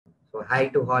So hi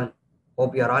to all.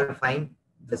 Hope you are all fine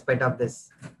despite of this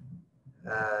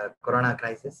corona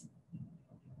crisis.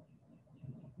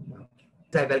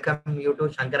 I welcome you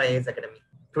to Shankar IAS Academy.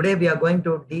 Today we are going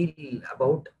to deal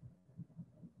about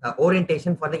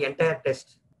orientation for the entire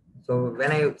test. So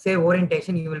when I say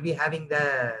orientation, you will be having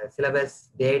the syllabus,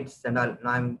 dates and all. Now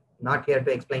I'm not here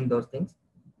to explain those things.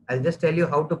 I'll just tell you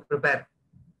how to prepare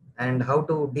and how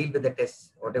to deal with the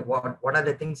tests. What are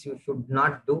the things you should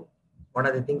not do? What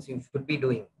are the things you should be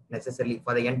doing necessarily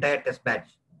for the entire test batch?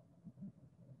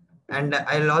 And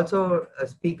I'll also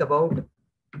speak about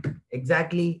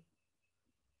exactly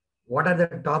what are the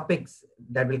topics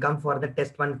that will come for the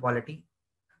test one polity,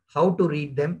 how to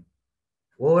read them,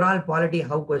 overall polity,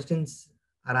 how questions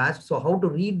are asked. So how to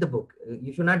read the book.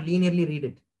 You should not linearly read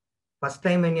it. First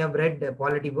time when you have read the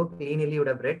polity book, linearly you would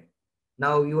have read.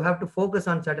 Now you have to focus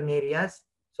on certain areas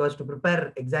so as to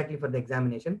prepare exactly for the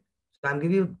examination. So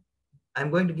I'm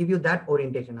going to give you that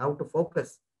orientation, how to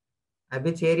focus, at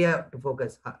which area to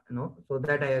focus, so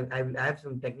that I have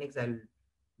some techniques. I'll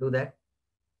do that.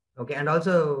 Okay. And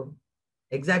also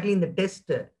exactly in the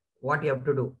test, what you have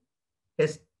to do,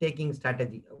 test taking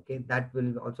strategy. Okay. That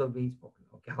will also be spoken.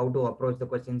 Okay. How to approach the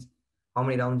questions, how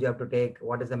many rounds you have to take,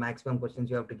 what is the maximum questions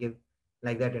you have to give,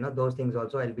 like that, those things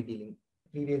also I'll be dealing.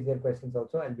 Previous year questions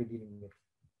also I'll be dealing with.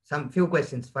 Some few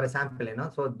questions for a sample,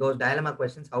 so those dilemma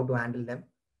questions, how to handle them.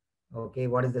 Okay.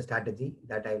 What is the strategy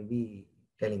that I will be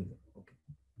telling you.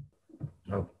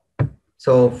 Okay.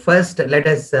 So first, let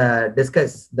us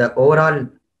discuss the overall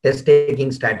test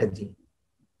taking strategy.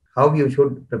 How you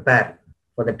should prepare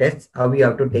for the tests, how you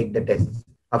have to take the tests.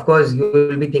 Of course, you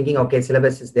will be thinking, okay,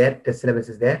 syllabus is there, test syllabus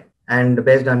is there, and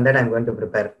based on that, I'm going to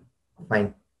prepare.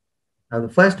 Fine. Now, the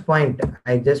first point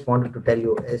I just wanted to tell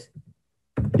you is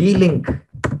de-link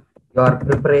your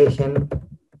preparation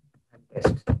and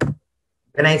test.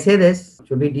 When I say this,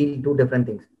 should we deal two different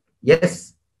things?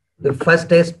 Yes, the first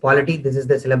test, polity, this is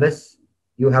the syllabus.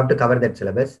 You have to cover that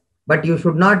syllabus, but you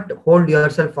should not hold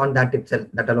yourself on that itself,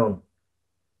 that alone.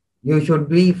 You should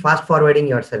be fast forwarding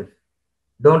yourself.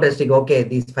 Don't restrict, okay,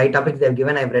 these 5 topics they've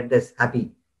given, I've read this,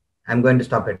 happy, I'm going to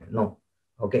stop it. No.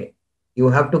 Okay. You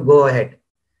have to go ahead.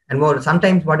 And more,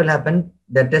 sometimes what will happen,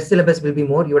 the test syllabus will be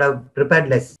more, you would have prepared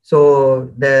less.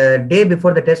 So the day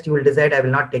before the test, you will decide, I will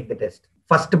not take the test.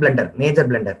 First blunder, major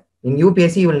blunder. In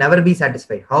UPSC, you will never be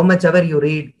satisfied. How much ever you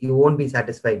read, you won't be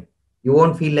satisfied. You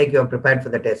won't feel like you are prepared for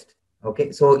the test.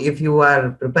 Okay. So if you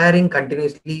are preparing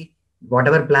continuously,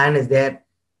 whatever plan is there,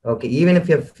 okay, even if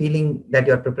you're feeling that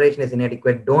your preparation is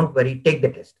inadequate, don't worry, take the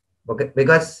test. Okay.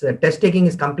 Because test taking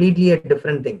is completely a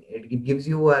different thing. It gives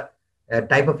you a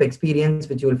type of experience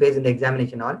which you will face in the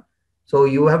examination hall. So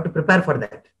you have to prepare for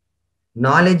that.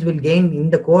 Knowledge will gain in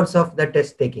the course of the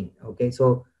test taking. Okay.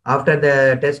 So after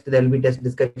the test, there will be test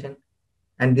discussion.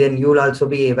 And then you will also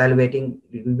be evaluating,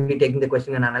 you will be taking the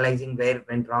question and analyzing where it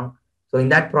went wrong. So in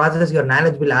that process, your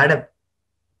knowledge will add up.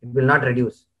 It will not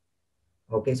reduce.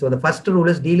 Okay. So the first rule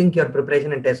is de-link your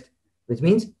preparation and test, which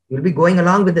means you'll be going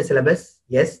along with the syllabus,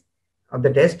 yes, of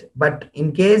the test. But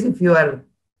in case if you are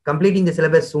completing the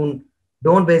syllabus soon,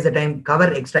 don't waste the time,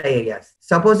 cover extra areas.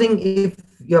 Supposing if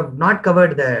you have not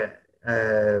covered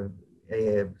the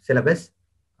syllabus,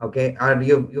 okay, or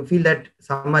you feel that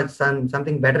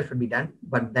something better should be done,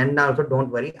 but then also don't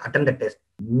worry, attend the test.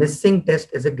 Missing test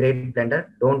is a great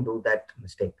blunder. Don't do that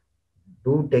mistake.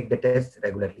 Do take the test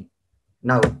regularly.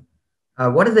 Now,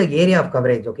 what is the area of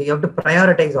coverage? Okay, you have to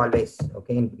prioritize always.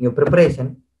 Okay, in your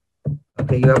preparation,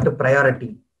 okay, you have to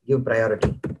give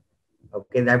priority.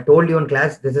 Okay, I've told you in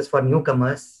class, this is for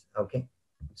newcomers. Okay,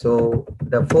 so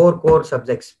the 4 core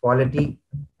subjects, polity,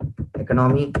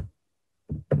 economy,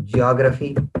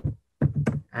 geography,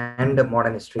 and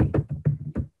modern history.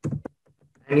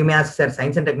 And you may ask, sir,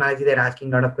 science and technology, they're asking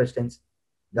a lot of questions.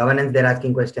 Governance, they're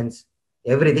asking questions.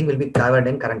 Everything will be covered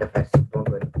in current affairs. Don't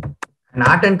worry. And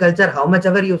art and culture, how much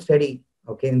ever you study,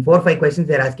 okay, in 4 or 5 questions,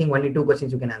 they're asking only 2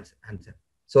 questions you can answer.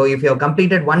 So if you have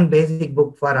completed one basic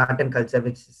book for art and culture,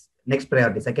 which is next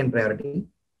priority, second priority,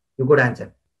 you could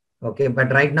answer. Okay,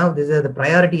 but right now, these are the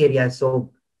priority areas.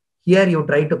 So here you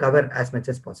try to cover as much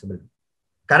as possible.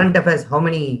 Current affairs, how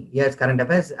many years current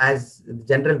affairs? As the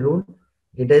general rule,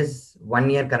 it is 1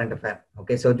 year current affair.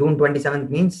 Okay, so June 27th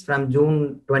means from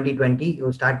June 2020,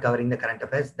 you start covering the current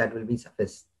affairs. That will be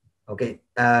suffice. Okay,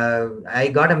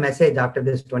 I got a message after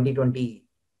this 2020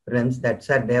 prelims that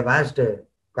said they have asked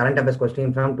current affairs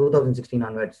question from 2016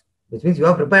 onwards, which means you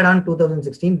are prepared on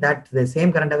 2016, that the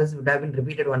same current affairs would have been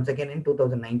repeated once again in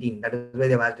 2019. That is why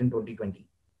they've asked in 2020.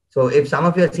 So if some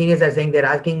of your seniors are saying they're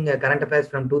asking current affairs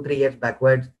from 2-3 years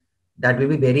backwards, that will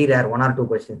be very rare, 1 or 2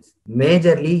 questions.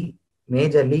 Majorly,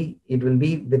 majorly it will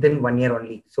be within 1 year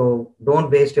only. So don't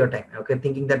waste your time. Okay,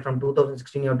 thinking that from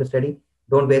 2016 you have to study,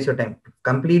 don't waste your time.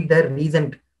 Complete the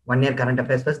recent 1 year current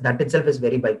affairs first. That itself is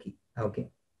very bulky. Okay.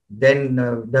 Then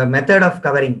the method of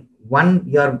covering one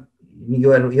your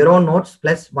own notes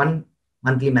plus one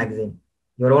monthly magazine.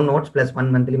 Your own notes plus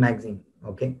one monthly magazine.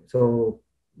 Okay. So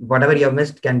whatever you have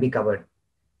missed can be covered.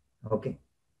 Okay.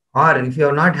 Or if you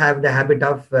not have the habit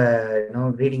of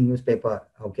reading newspaper,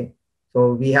 okay,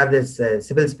 so we have this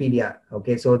Civilspedia,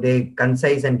 okay, so they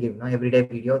concise and give everyday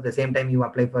video. The same time you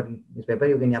apply for newspaper,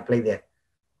 you can apply there,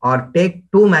 or take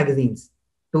two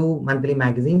monthly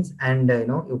magazines, and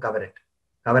you cover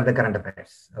the current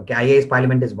affairs. Okay, IAS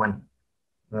Parliament is one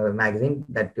magazine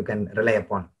that you can rely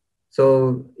upon.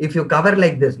 So if you cover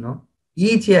like this,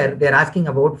 each year they're asking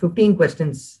about 15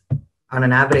 questions on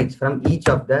an average from each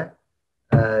of the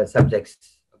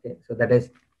subjects. Okay, so that is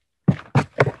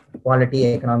polity,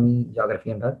 economy,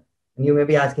 geography, and all. And you may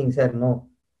be asking, sir, no,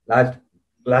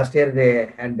 last year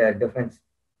they had a difference.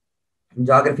 In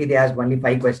geography, they asked only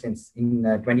 5 questions in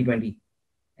 2020.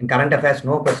 In current affairs,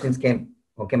 no questions came.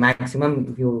 Okay, maximum,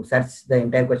 if you search the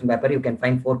entire question paper, you can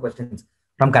find 4 questions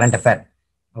from current affair.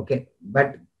 Okay,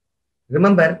 but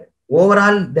remember,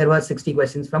 overall, there were 60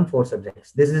 questions from 4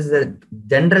 subjects. This is a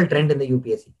general trend in the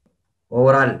UPSC.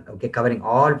 Overall, okay, covering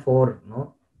all 4,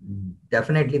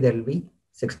 definitely there will be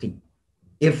 60.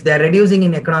 If they're reducing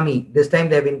in economy, this time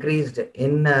they've increased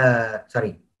in,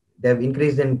 they've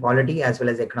increased in polity as well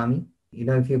as economy.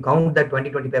 If you count the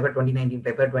 2020 paper, 2019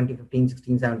 paper, 2015,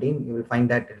 16, 17, you will find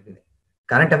that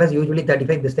current affairs usually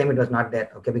 35. This time it was not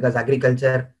there. Okay, because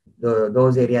agriculture,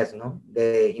 those areas,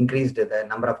 they increased the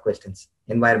number of questions.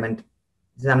 Environment,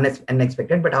 this is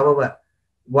unexpected. But however,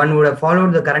 one would have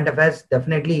followed the current affairs,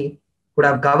 definitely could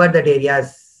have covered that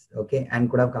areas, okay, and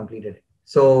could have completed it.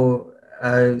 So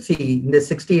see, in the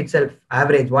 60 itself,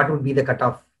 average, what would be the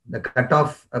cutoff? The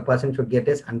cutoff a person should get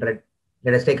is 100.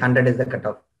 Let us take 100 as the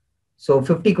cutoff. So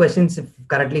 50 questions if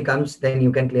correctly comes, then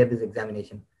you can clear this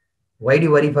examination. Why do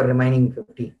you worry for remaining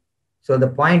 50? So the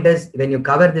point is, when you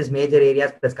cover these major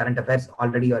areas plus current affairs,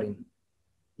 already you are in.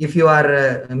 If you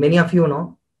are, many of you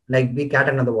know, like be cat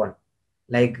on the wall.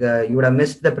 Like you would have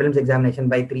missed the prelims examination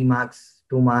by 3 marks,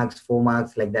 2 marks, 4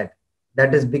 marks, like that.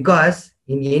 That is because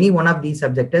in any one of these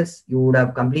subjects, you would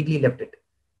have completely left it,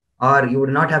 or you would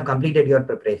not have completed your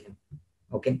preparation.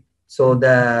 Okay. So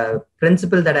the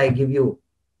principle that I give you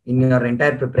in your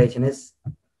entire preparation is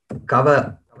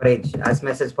coverage as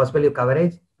much as possible. You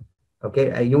coverage.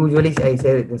 Okay. I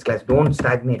say in this class, don't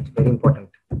stagnate. Very important.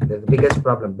 That's the biggest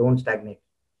problem. Don't stagnate.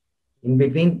 In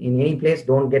between, in any place,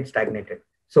 don't get stagnated.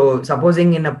 So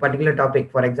supposing in a particular topic,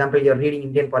 for example, you're reading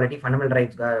Indian polity, fundamental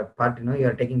rights part,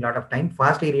 you're taking a lot of time,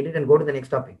 fastly read it and go to the next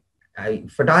topic.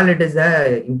 If at all it is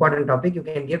an important topic, you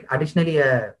can give additionally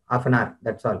half an hour.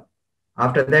 That's all.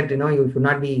 After that, you should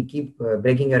not keep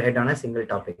breaking your head on a single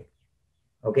topic.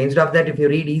 Okay. Instead of that, if you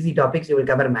read easy topics, you will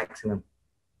cover maximum.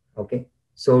 Okay.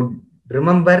 So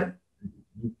remember,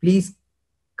 please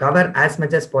cover as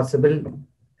much as possible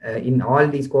in all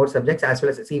these core subjects, as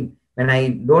well as, see, when I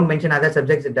don't mention other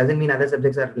subjects, it doesn't mean other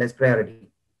subjects are less priority.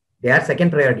 They are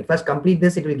second priority. First, complete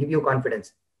this. It will give you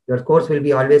confidence. Your scores will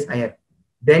be always higher.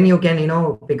 Then you can,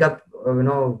 pick up,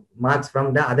 marks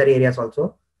from the other areas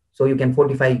also. So you can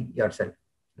fortify yourself.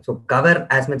 So cover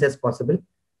as much as possible.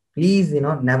 Please,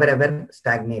 never ever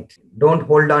stagnate. Don't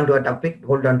hold on to a topic.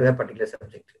 Hold on to a particular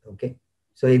subject. Okay.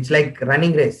 So it's like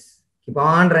running race. Keep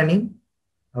on running.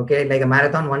 Okay. Like a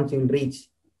marathon, once you will reach.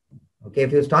 Okay,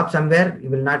 if you stop somewhere, you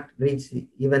will not reach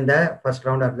even the first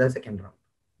round or the second round.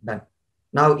 Done.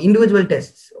 Now, individual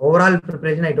tests. Overall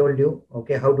preparation, I told you,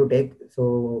 okay, how to take.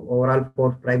 So overall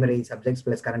 4 primary subjects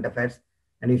plus current affairs.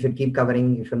 And you should keep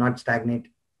covering. You should not stagnate.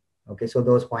 Okay, so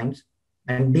those points.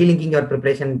 And delinking your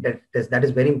preparation test, that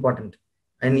is very important.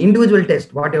 An individual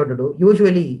test, what you have to do.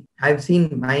 Usually, I've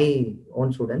seen my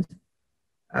own students.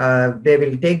 They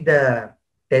will take the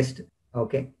test,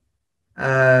 okay.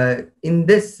 In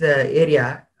this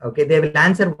area, okay, they will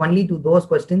answer only to those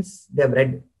questions they have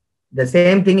read. The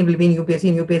same thing will be in UPSC.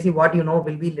 In UPSC, what you know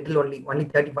will be little only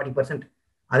 30-40%.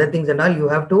 Other things and all, you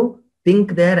have to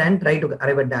think there and try to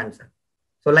arrive at the answer.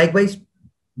 So likewise,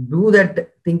 do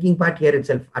that thinking part here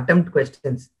itself. Attempt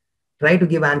questions. Try to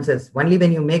give answers. Only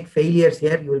when you make failures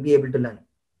here, you will be able to learn.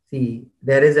 See,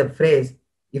 there is a phrase,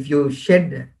 if you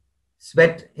shed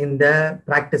sweat in the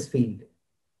practice field,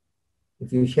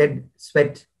 if you shed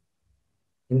sweat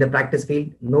in the practice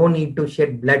field, no need to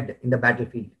shed blood in the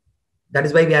battlefield. That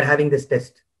is why we are having this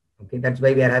test. Okay, that's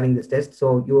why we are having this test.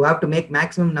 So you have to make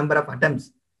maximum number of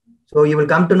attempts. So you will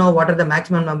come to know what are the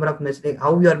maximum number of mistakes,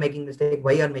 how you are making mistake,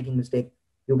 why you are making mistake.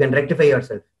 You can rectify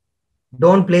yourself.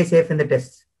 Don't play safe in the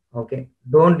tests. Okay.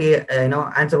 Don't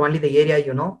answer only the area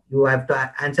you have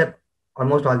to answer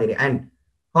almost all the area. And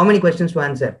how many questions to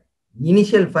answer?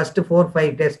 Initial first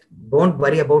 4-5 tests, don't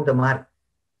worry about the mark.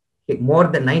 More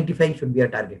than 95 should be a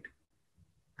target.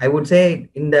 I would say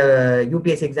in the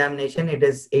UPSC examination, it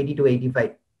is 80 to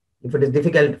 85. If it is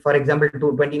difficult, for example, to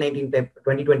 2019 paper,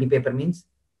 2020 paper means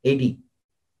 80.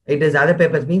 It is other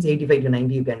papers means 85 to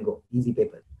 90, you can go, easy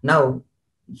paper. Now,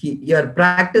 your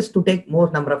practice to take more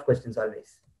number of questions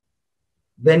always.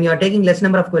 When you're taking less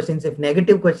number of questions, if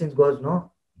negative questions goes,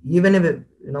 no, even if, if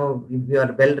you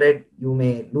are well read, you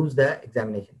may lose the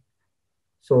examination.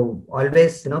 So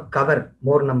always, cover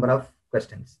more number of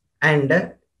questions.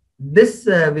 And this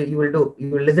you will do.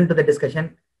 You will listen to the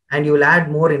discussion and you will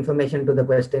add more information to the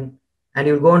question, and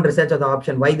you will go and research on the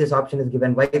option, why this option is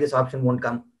given, why this option won't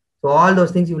come. So all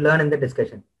those things you learn in the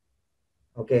discussion.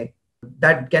 Okay.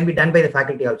 That can be done by the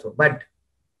faculty also. But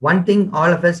one thing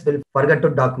all of us will forget to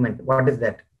document. What is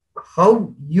that?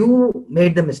 How you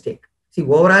made the mistake. See,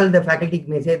 overall, the faculty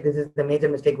may say this is the major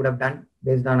mistake would have done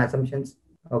based on assumptions.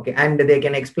 Okay. And they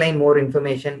can explain more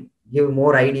information, give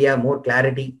more idea, more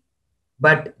clarity.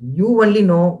 But you only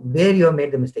know where you have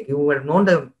made the mistake. You would have known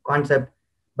the concept,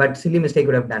 but silly mistake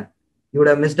would have done. You would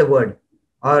have missed a word,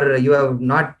 or you have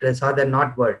not saw the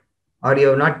not word, or you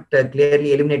have not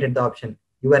clearly eliminated the option.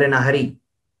 You were in a hurry,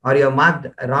 or you have marked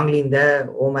wrongly in the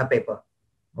OMA paper.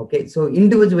 Okay, so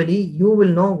individually, you will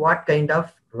know what kind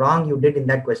of wrong you did in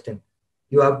that question.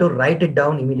 You have to write it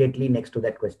down immediately next to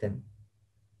that question.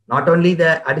 Not only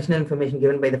the additional information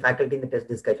given by the faculty in the test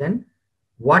discussion,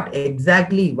 why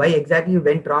exactly you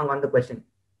went wrong on the question.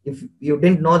 If you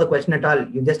didn't know the question at all,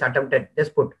 you just attempted,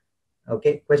 just put,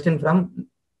 okay, question from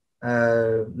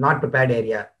not prepared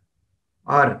area,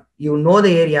 or you know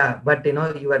the area, but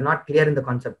you are not clear in the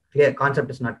concept. Concept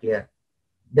is not clear.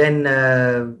 Then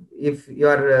if you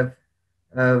are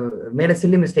made a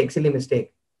silly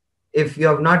mistake, if you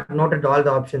have not noted all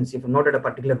the options, if you noted a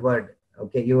particular word,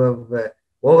 okay, you have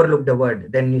overlooked the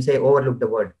word, then you say overlooked the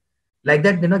word. Like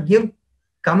that, give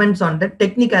comments on the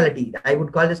technicality. I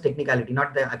would call this technicality,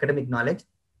 not the academic knowledge.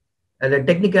 The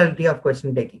technicality of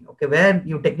question taking. Okay, where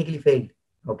you technically failed.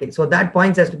 Okay, so that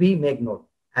points has to be made note.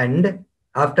 And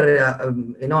after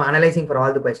analyzing for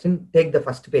all the question, take the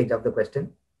first page of the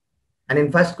question. And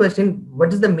in first question,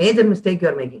 what is the major mistake you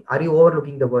are making? Are you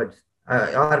overlooking the words,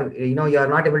 or you are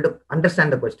not able to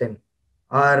understand the question,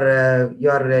 or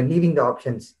you are leaving the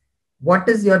options? What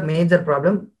is your major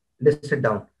problem? List it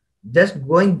down. Just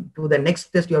going to the next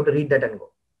test, you have to read that and go.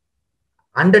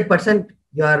 100%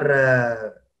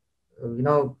 your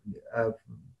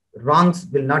wrongs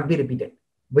will not be repeated.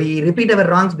 We repeat our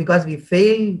wrongs because we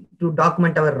fail to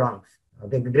document our wrongs.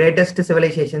 The greatest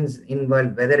civilizations in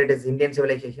world, whether it is Indian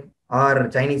civilization or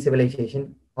Chinese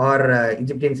civilization or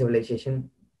Egyptian civilization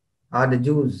or the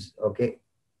Jews, okay,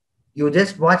 you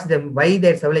just watch them, why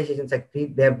their civilization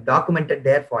succeed. They have documented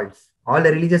their faults. All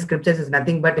the religious scriptures is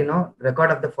nothing but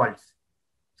record of the faults.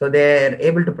 So they're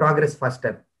able to progress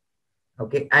faster.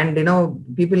 Okay, and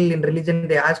people in religion,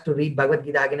 they ask to read Bhagavad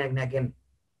Gita again and again,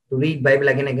 to read Bible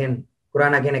again and again,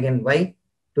 Quran again and again. Why?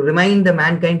 To remind the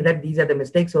mankind that these are the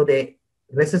mistakes, so they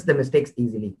resist the mistakes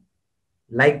easily.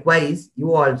 Likewise,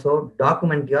 you also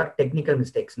document your technical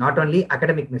mistakes, not only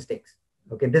academic mistakes.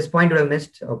 Okay, this point you have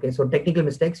missed. Okay, so technical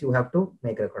mistakes you have to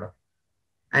make a record of,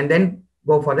 and then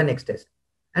go for the next test.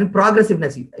 And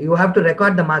progressiveness, you have to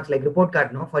record the marks like report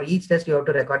card. No, for each test you have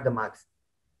to record the marks.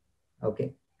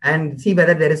 Okay, and see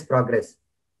whether there is progress.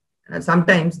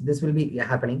 Sometimes this will be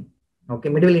happening. Okay,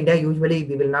 Medieval India, usually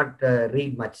we will not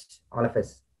read much, all of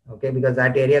us. Okay, because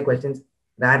that area questions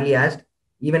rarely asked.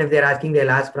 Even if they're asking, they'll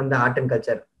ask from the art and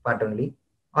culture part only.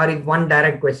 Or if one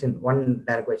direct question,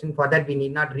 for that we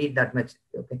need not read that much.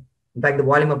 Okay. In fact, the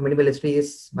volume of medieval history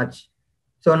is much.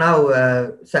 So now,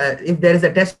 if there is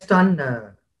a test on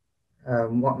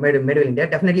medieval India,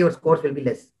 definitely your scores will be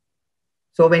less.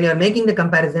 So when you're making the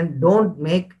comparison, don't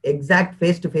make exact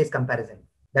face-to-face comparison.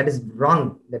 That is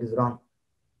wrong.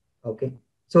 Okay.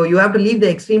 So you have to leave the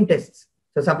extreme tests.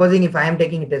 So supposing if I am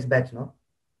taking a test batch,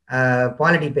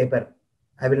 polity paper,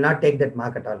 I will not take that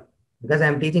mark at all, because I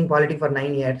am teaching polity for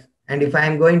 9 years. And if I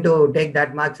am going to take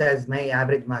that marks as my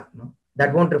average mark,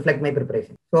 that won't reflect my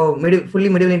preparation. So fully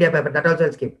medieval India paper, that also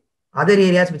I'll skip. Other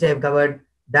areas which I have covered,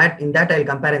 in that I'll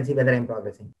compare and see whether I'm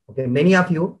progressing. Okay. Many of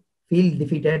you feel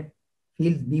defeated,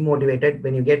 feel demotivated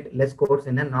when you get less scores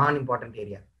in a non-important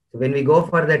area. So when we go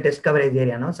for the test coverage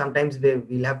area, sometimes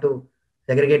we'll have to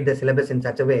segregate the syllabus in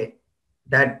such a way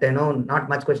that not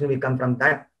much question will come from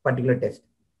that particular test.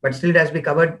 But still it has to be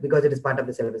covered because it is part of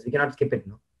the syllabus. We cannot skip it.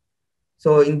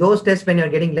 So in those tests, when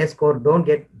you're getting less score, don't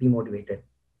get demotivated.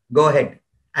 Go ahead.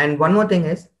 And one more thing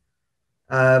is,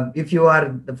 if you are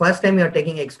the first time you're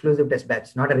taking exclusive test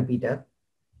batch, not a repeater,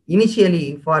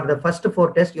 initially for the first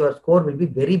 4 tests, your score will be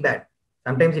very bad.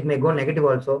 Sometimes it may go negative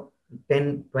also,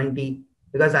 10, 20,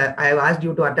 because I have asked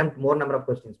you to attempt more number of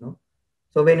questions. No?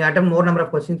 So when you attempt more number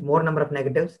of questions, more number of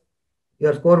negatives,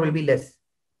 your score will be less.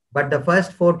 But the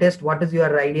first 4 tests, what is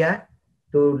your idea?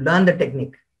 To learn the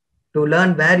technique, to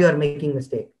learn where you are making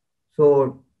mistake.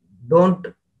 So don't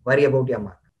worry about your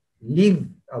mark. Leave,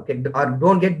 okay, or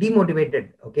don't get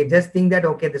demotivated. Okay, just think that,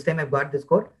 okay, this time I've got this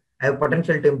score, I have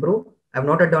potential to improve. I've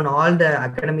noted down all the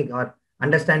academic or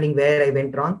understanding where I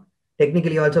went wrong.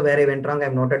 Technically also where I went wrong,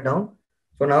 I've noted down.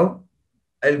 So now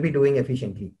I'll be doing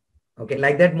efficiently. Okay,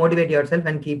 like that, motivate yourself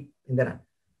and keep in the run.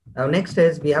 Now next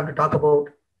is we have to talk about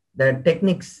the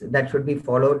techniques that should be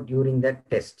followed during the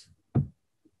test.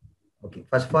 Okay,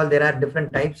 first of all, there are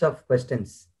different types of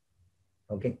questions.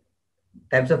 Okay,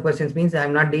 types of questions means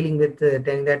I'm not dealing with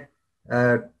telling that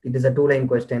it is a 2-line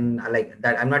question like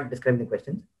that. I'm not describing the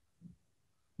questions.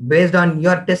 Based on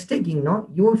your test taking, no,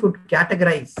 you should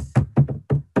categorize,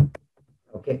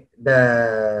 okay,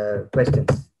 the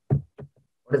questions.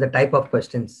 What is the type of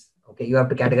questions? Okay, you have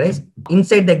to categorize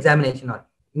inside the examination or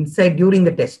inside during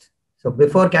the test. So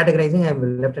before categorizing, I have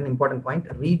left an important point.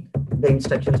 Read the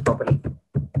instructions properly.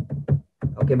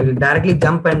 Okay, we'll directly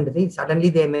jump and see. Suddenly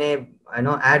they may,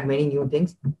 add many new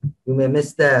things. You may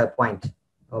miss the point.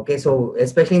 Okay, so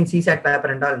especially in CSAT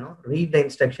paper and all, no, read the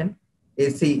instruction.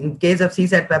 See, in case of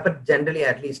CSAT paper, generally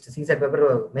at least CSAT paper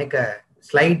will make a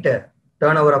slight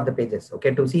turnover of the pages.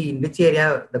 Okay, to see in which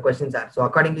area the questions are. So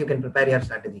accordingly, you can prepare your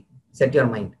strategy, set your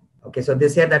mind. Okay, so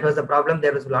this year that was the problem.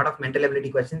 There was a lot of mental ability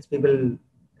questions. People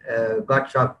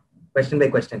got shocked question by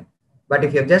question. But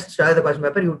if you have just started the question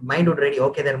paper, your mind would ready.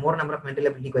 Okay, there are more number of mental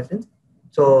ability questions.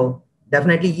 So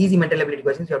definitely easy mental ability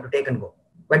questions you have to take and go.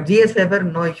 But GS paper,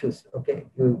 no issues. Okay,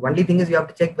 only thing is you have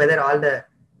to check whether all the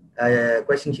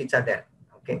question sheets are there.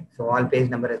 Okay, so all page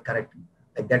number is correct.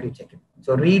 Like that you check it.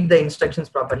 So read the instructions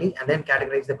properly and then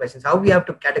categorize the questions. How we have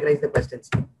to categorize the questions?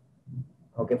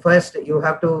 Okay, first you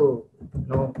have to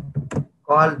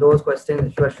call those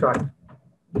questions sure shot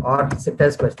or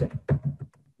sitters question,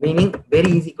 meaning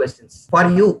very easy questions for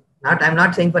you. I'm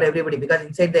not saying for everybody, because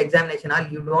inside the examination all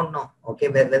you don't know, okay,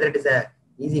 whether it is a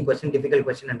easy question, difficult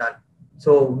question and all.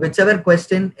 So whichever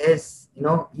question is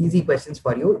easy questions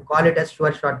for you, call it as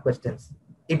sure shot questions.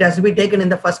 It has to be taken in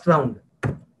the first round.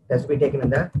 It has to be taken in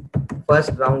the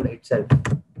first round itself.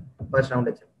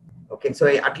 Okay, so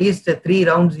at least 3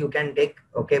 rounds you can take.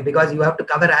 Okay, because you have to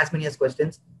cover as many as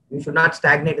questions. You should not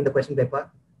stagnate in the question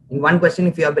paper. In one question,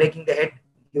 if you are breaking the head,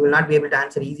 you will not be able to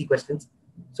answer easy questions.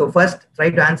 So first, try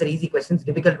to answer easy questions.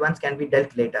 Difficult ones can be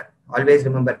dealt later. Always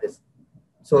remember this.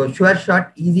 So sure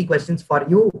shot, easy questions for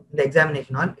you in the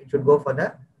examination hall. It should go for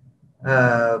the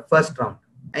first round.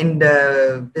 And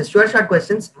the sure shot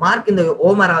questions, mark in the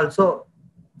OMR also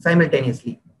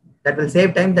simultaneously. That will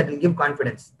save time, that will give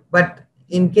confidence. But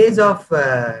in case of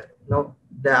the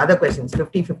other questions,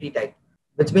 50-50 type,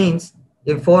 which means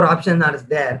if 4 options are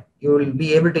there, you will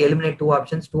be able to eliminate 2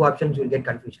 options. 2 options you will get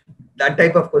confusion. That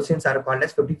type of questions are called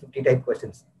as 50-50 type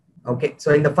questions. Okay,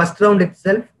 so in the first round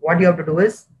itself, what you have to do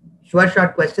is sure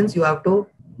shot questions you have to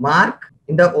mark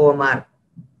in the OMR.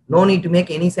 No need to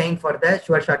make any sign for the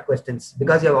sure shot questions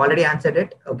because you have already answered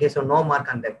it. Okay, so no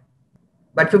mark on them.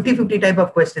 But 50-50 type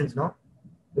of questions, no.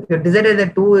 If you decided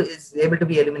that 2 is able to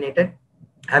be eliminated,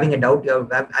 having a doubt, you're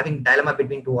having dilemma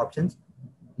between 2 options.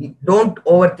 Don't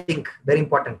overthink. Very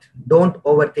important. Don't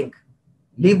overthink.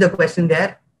 Leave the question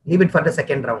there. Leave it for the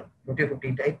second round.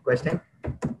 50-50 type question.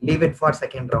 Leave it for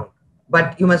second round.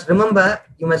 But you must remember,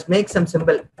 you must make some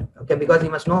symbol. Okay, because you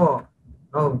must know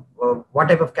what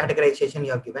type of categorization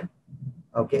you have given.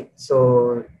 Okay,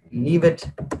 so leave it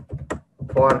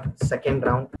for second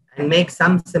round and make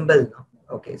some symbol.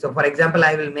 Okay, so for example,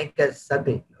 I will make a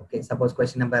circle. Okay, suppose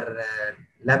question number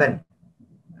 11,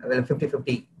 well,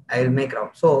 50-50, I will make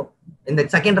round. So in the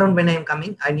second round when I am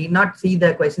coming, I need not see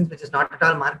the questions which is not at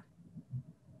all marked,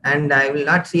 and I will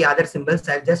not see other symbols.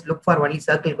 I'll just look for only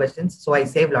circle questions. So I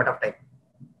save a lot of time.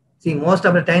 See, most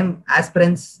of the time,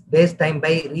 aspirants waste time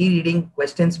by rereading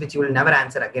questions which you will never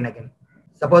answer again.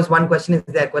 Suppose one question is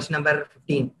there, question number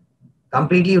 15.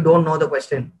 Completely you don't know the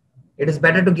question. It is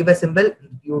better to give a symbol.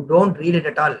 You don't read it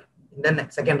at all in the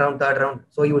second round, third round.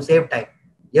 So you save time.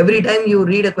 Every time you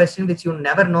read a question which you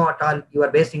never know at all, you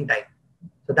are wasting time.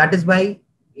 So that is why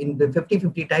in the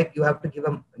 50-50 type, you have to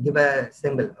give a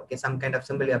symbol. Okay, some kind of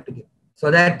symbol you have to give, so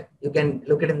that you can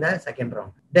look it in the second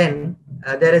round. Then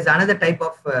there is another type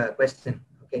of question.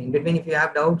 Okay, in between, if you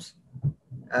have doubts,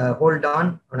 hold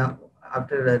on.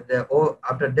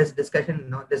 After this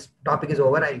discussion, this topic is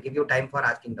over. I'll give you time for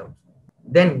asking doubts.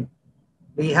 Then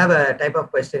we have a type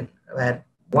of question where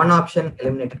one option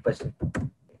eliminated question.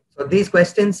 So these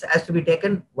questions has to be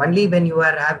taken only when you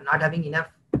are not having enough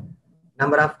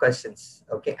number of questions.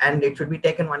 Okay, and it should be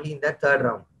taken only in the third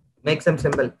round. Make some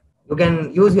symbol. You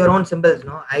can use your own symbols.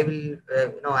 No, I will.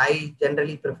 I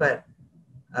generally prefer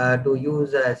to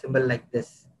use a symbol like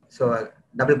this. So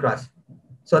double cross.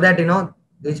 So that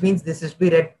which means this is to be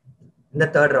read in the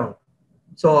third round.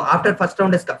 So after first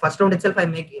round itself,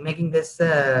 I'm making this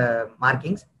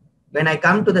markings. When I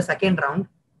come to the second round,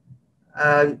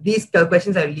 these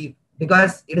questions I will leave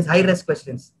because it is high risk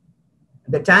questions.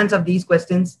 The chance of these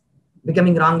questions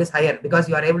becoming wrong is higher because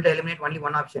you are able to eliminate only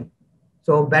one option.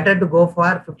 So better to go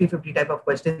for 50-50 type of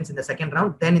questions in the second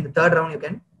round. Then in the third round, you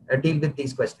can deal with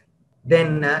these questions.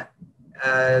 Then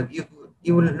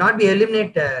you will not be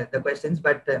eliminate the questions,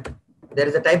 but there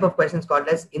is a type of questions called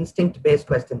as instinct-based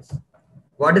questions.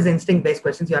 What is instinct-based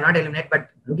questions? You are not eliminate, but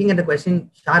looking at the question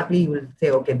sharply, you will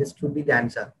say, okay, this should be the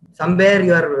answer. Somewhere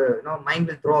your mind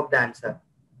will throw up the answer.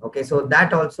 Okay, so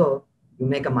that also you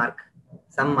make a mark,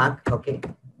 some mark. Okay,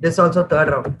 this also third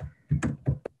round.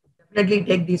 Definitely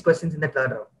take these questions in the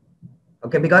third round.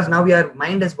 Okay, because now your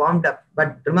mind is warmed up.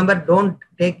 But remember, don't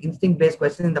take instinct-based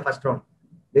questions in the first round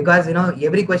because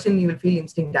every question you will feel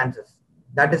instinct answers.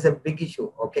 That is a big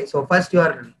issue. Okay, so first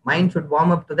your mind should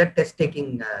warm up to the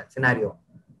test-taking scenario.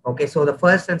 Okay, so the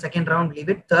first and second round, leave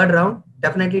it. Third round,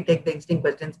 definitely take the instinct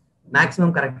questions.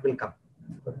 Maximum correct will come.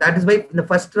 So that is why in the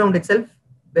first round itself,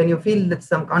 when you feel that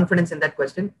some confidence in that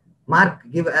question, mark,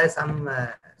 give us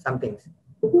some things.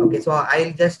 Okay, so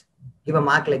I'll just give a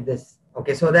mark like this.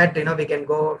 Okay, so that we can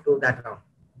go to that round.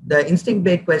 The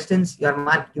instinct-based questions, give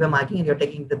a marking, and you're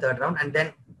taking the third round, and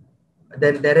then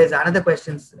there is another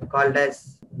questions called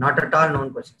as not at all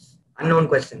known questions, unknown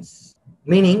questions.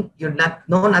 Meaning you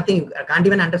know nothing, you can't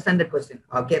even understand that question.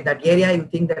 Okay, that area you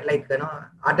think that like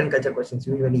art and culture questions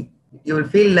usually you will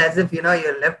feel as if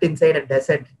you're left inside a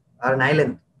desert or an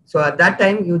island. So at that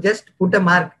time you just put a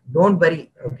mark. Don't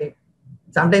worry. Okay,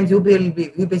 sometimes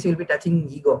UPSC will be touching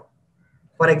ego.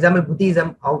 For example,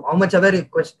 Buddhism. How much ever you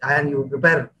question and you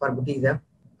prepare for Buddhism.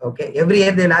 Okay, every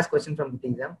year they'll ask question from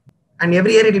Buddhism, and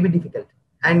every year it will be difficult.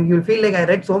 And you'll feel like I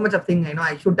read so much of thing.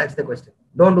 I should touch the question.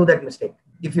 Don't do that mistake.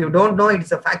 If you don't know,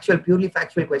 it's a purely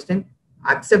factual question.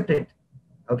 Accept it.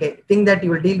 Okay. Think that you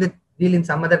will deal in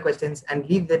some other questions and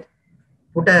leave that.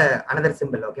 Put another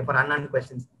symbol. Okay. For unknown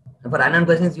questions. For unknown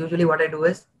questions, usually what I do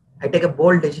is I take a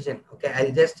bold decision. Okay.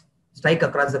 I'll just strike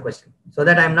across the question so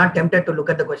that I'm not tempted to look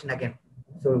at the question again.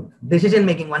 So decision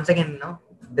making, once again,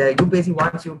 the UPSC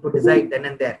wants you to decide then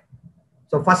and there.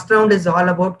 So first round is all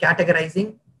about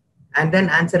categorizing and then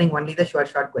answering only the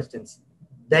short questions.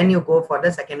 Then you go for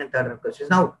the second and third round questions.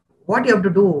 Now, what you have to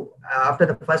do after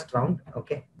the first round,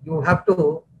 okay, you have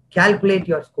to calculate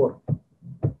your score,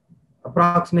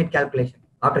 approximate calculation.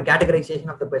 After categorization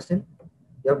of the question,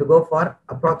 you have to go for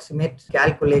approximate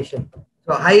calculation.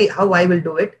 So how I will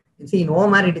do it, you see in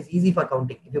OMR, it is easy for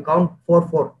counting. If you count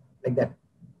 4 like that,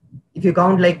 if you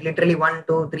count like literally 1,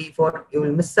 2, 3, 4, you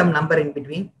will miss some number in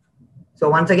between. So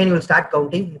once again, you will start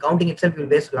counting. In counting itself, you will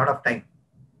waste a lot of time.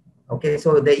 Okay,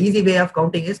 so the easy way of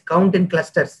counting is count in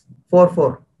clusters,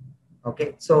 4.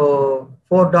 Okay, so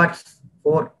 4 dots,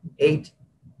 4, 8,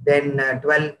 then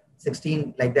 12,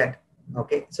 16, like that.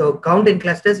 Okay, so count in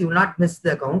clusters, you will not miss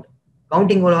the count.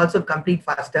 Counting will also complete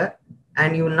faster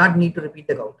and you will not need to repeat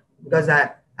the count because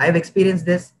I have experienced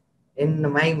this in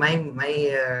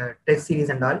my test series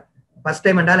and all. First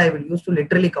time and all, I will use to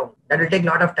literally count. That will take a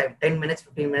lot of time, 10 minutes,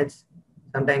 15 minutes.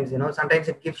 Sometimes, sometimes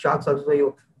it gives shocks also.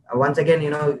 You once again,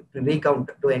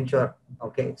 recount to ensure.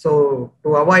 Okay. So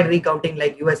to avoid recounting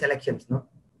like US elections,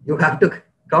 you have to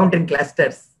count in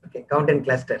clusters. Okay. Count in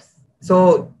clusters.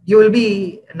 So you will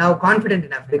be now confident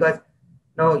enough because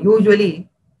now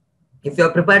usually if you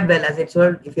are prepared well, as it's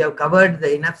told, if you have covered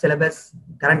the enough syllabus,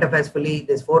 current affairs fully,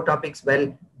 there's 4 topics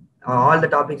well, all the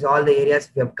topics, all the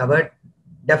areas we have covered,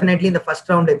 definitely in the first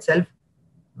round itself,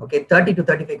 okay, 30 to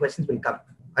 35 questions will come.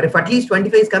 Or if at least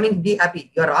 25 is coming, be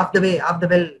happy. You're off the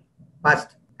well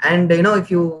fast. And if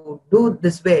you do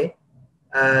this way,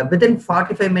 within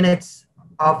 45 minutes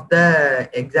of the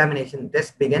examination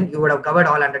test begin, you would have covered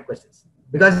all 100 questions.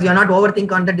 Because you're not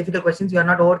overthinking on the difficult questions, you're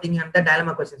not overthinking on the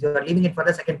dilemma questions. You are leaving it for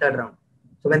the second, third round.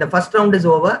 So when the first round is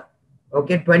over,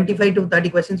 okay, 25 to 30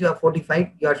 questions, you have 45.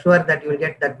 You are sure that you will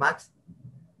get that marks.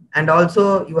 And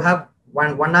also you have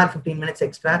 1 hour, 15 minutes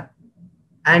extra.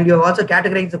 And you have also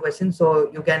categorized the questions, so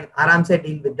you can aram se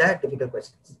deal with the difficult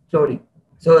questions slowly.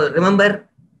 So remember,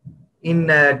 in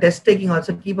test taking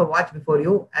also keep a watch before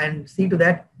you and see to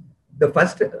that the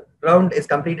first round is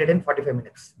completed in 45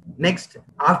 minutes. Next,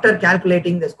 after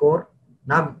calculating the score,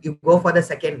 now you go for the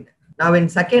second. Now in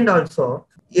second also,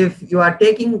 if you are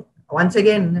taking once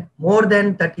again more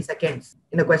than 30 seconds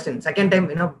in a question, second time,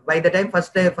 by the time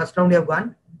first round you have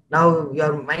gone, now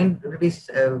your mind will be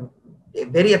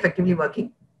very effectively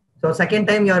working. So second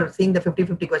time you are seeing the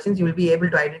 50-50 questions, you will be able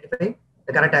to identify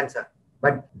the correct answer.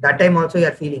 But that time also you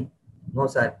are feeling, no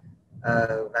sir,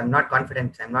 I'm not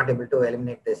confident, I'm not able to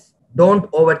eliminate this. Don't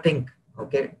overthink.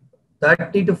 Okay,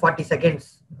 30 to 40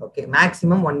 seconds, okay,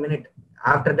 maximum 1 minute.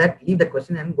 After that, leave the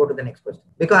question and go to the next question.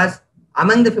 Because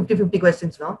among the 50-50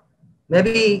 questions,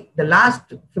 maybe the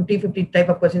last 50-50 type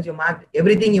of questions you marked,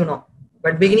 everything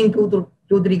but beginning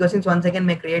 2-3 questions once again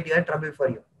may create your trouble for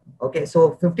you. Okay,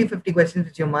 so 50-50 questions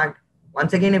which you marked,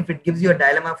 once again, if it gives you a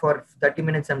dilemma for 30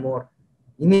 minutes and more,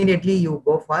 immediately you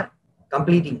go for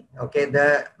completing, okay,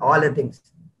 all the things.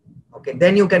 Okay,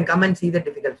 then you can come and see the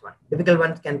difficult one. Difficult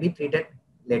ones can be treated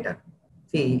later.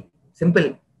 See,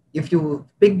 simple. If you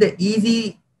pick the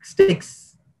easy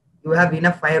sticks, you have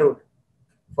enough firewood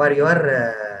for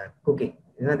your cooking.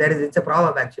 It's a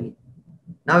proverb actually.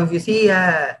 Now, if you see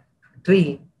a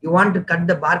tree, you want to cut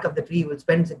the bark of the tree, you will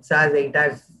spend 6 hours, 8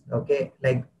 hours, okay,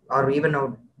 or even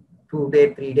 2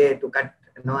 days, 3 days to cut,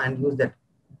 and use that.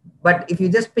 But if you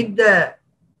just pick the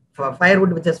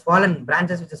firewood which has fallen,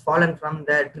 branches which has fallen from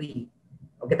the tree,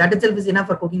 okay, that itself is enough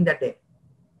for cooking that day.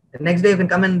 The next day you can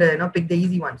come and pick the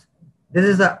easy ones. This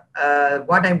is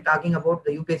what I'm talking about,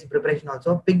 the UPSC preparation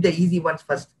also. Pick the easy ones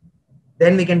first,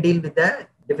 then we can deal with the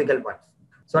difficult ones.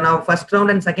 So now first round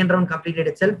and second round completed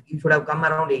itself, you should have come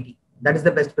around 80. That is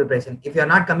the best preparation. If you are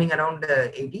not coming around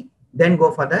 80, then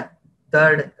go for the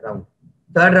third round.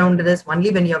 Third round is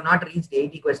only when you have not reached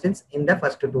 80 questions in the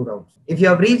first 2 rounds. If you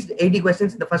have reached 80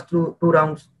 questions in the first two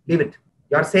rounds, leave it.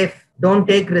 You are safe. Don't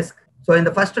take risk. So in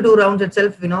the first 2 rounds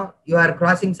itself, you are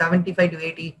crossing 75 to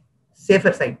 80,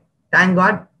 safer side. Thank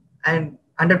God, and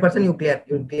 100% you'll clear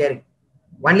it.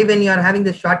 Only when you are having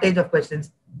the shortage of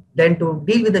questions, then to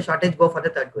deal with the shortage, go for the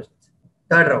third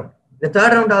round. The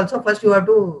third round also, first you have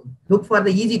to look for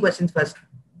the easy questions first,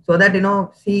 so that,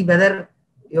 see whether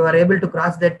you are able to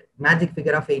cross that magic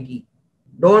figure of 80.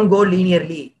 Don't go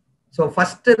linearly. So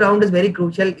first round is very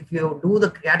crucial. If you do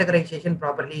the categorization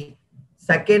properly,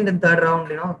 second and third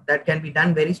round, that can be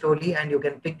done very slowly and you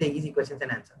can pick the easy questions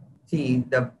and answer. See,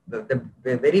 the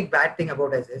very bad thing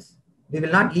about us is we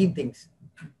will not leave things.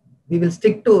 We will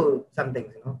stick to some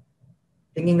things,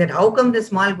 thinking that how come this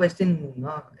small question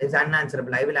is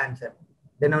unanswerable, I will answer.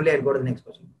 Then only I'll go to the next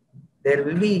question. There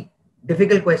will be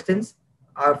difficult questions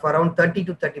for around 30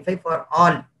 to 35 for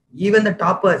all, even the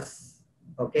toppers.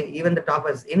 Okay, even the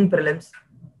toppers in prelims,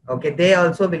 okay, they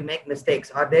also will make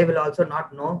mistakes, or they will also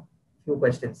not know few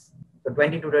questions. So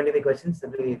 20 to 25 questions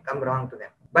will come wrong to them.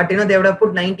 But they would have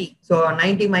put 90. So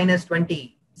 90 minus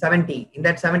 20, 70. In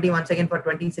that 70, once again for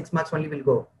 26 marks only will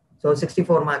go. So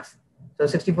 64 marks. So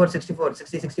 64, 64,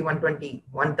 60, 60, 120,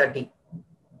 130.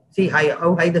 See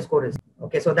how high the score is.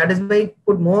 Okay, so that is why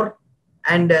put more.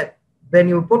 And when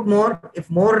you put more, if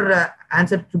more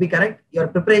answer to be correct, your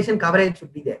preparation coverage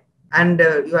should be there. And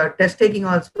your test taking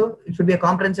also, it should be a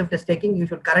comprehensive test taking. You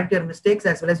should correct your mistakes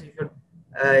as well as you should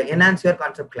enhance your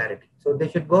concept clarity. So they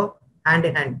should go hand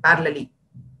in hand, parallelly.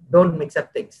 Don't mix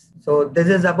up things. So this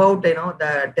is about,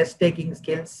 the test taking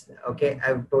skills. Okay,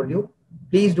 I've told you.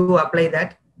 Please do apply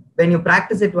that. When you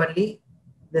practice it only,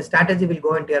 the strategy will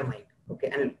go into your mind.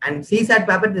 Okay, and CSAT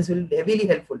paper, this will be heavily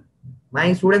helpful.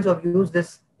 My students who have used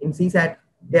this in CSAT,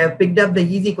 they have picked up the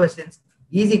easy questions.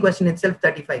 Easy question itself,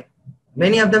 35.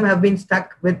 Many of them have been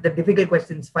stuck with the difficult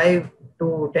questions, 5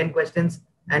 to 10 questions,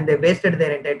 and they wasted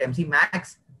their entire time. See,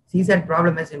 max CSAT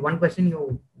problem is in one question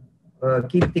you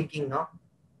keep thinking,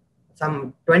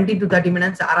 some 20 to 30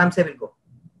 minutes, aram se will go.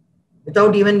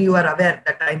 Without even you are aware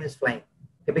that time is flying.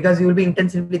 Okay, because you will be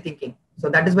intensively thinking. So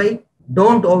that is why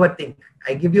don't overthink.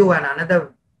 I give you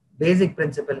another basic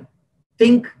principle.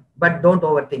 Think, but don't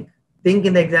overthink. Think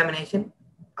in the examination,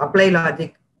 apply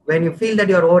logic. When you feel that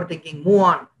you are overthinking, move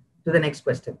on to the next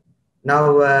question.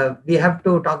 Now we have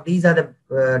to talk. These are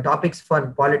the topics for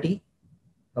polity.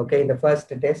 Okay, in the first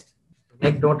test,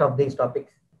 make note of these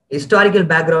topics. Historical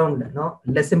background,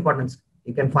 less importance.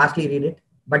 You can fastly read it,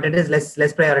 but it is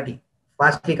less priority.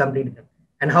 Fastly complete it.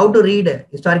 And how to read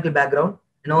historical background,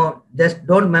 just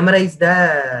don't memorize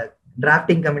the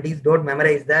drafting committees, don't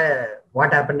memorize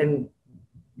what happened in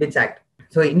which act.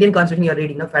 So Indian Constitution you're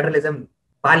reading, federalism,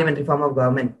 parliamentary form of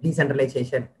government,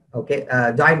 decentralization, okay,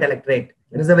 joint electorate,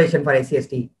 reservation for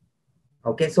SC/ST.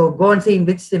 Okay, so go and see in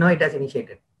which it has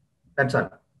initiated. That's all.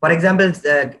 For example,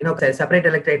 separate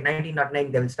electorate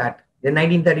 1909 they will start. Then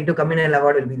 1932 communal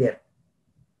award will be there.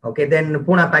 Okay, then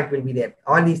Pune Pact will be there.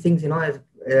 All these things, has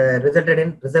resulted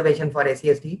in reservation for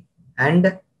SC/ST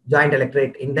and joint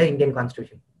electorate in the Indian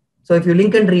Constitution. So if you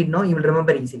link and read, you will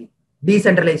remember easily.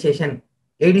 Decentralization,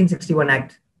 1861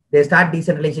 Act. They start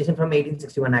decentralization from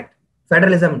 1861 Act.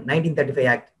 Federalism, 1935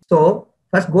 Act. So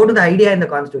first go to the idea in the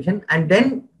Constitution and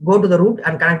then go to the root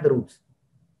and connect the roots.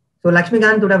 So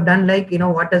Lakshmikant would have done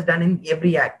what is done in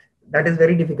every act. That is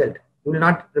very difficult. You will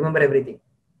not remember everything.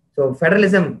 So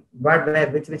federalism,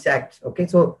 which acts? Okay,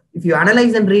 so if you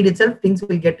analyze and read itself, things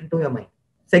will get into your mind.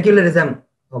 Secularism.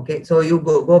 Okay, so you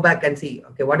go back and see.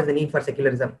 Okay, what is the need for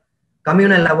secularism?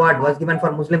 Communal award was given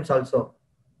for Muslims also.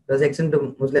 It was extended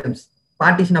to Muslims.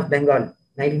 Partition of Bengal,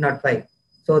 1905.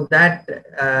 So that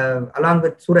along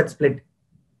with Surat split.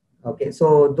 Okay,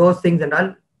 so those things and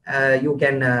all you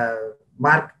can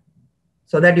mark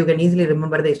so that you can easily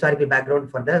remember the historical background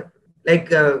for the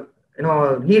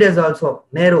leaders also.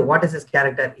 Nehru, what is his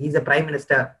character? He's a prime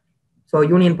minister. So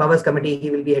Union Powers Committee, he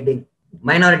will be heading.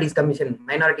 Minorities Committee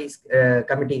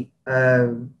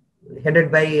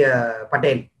headed by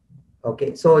Patel.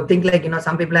 Okay, so think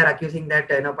some people are accusing that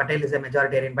Patel is a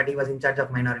majoritarian, but he was in charge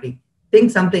of minority. Think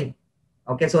something.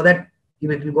 Okay, so that it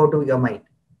will go to your mind.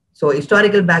 So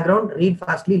historical background, read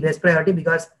fastly, less priority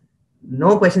because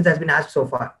no questions has been asked so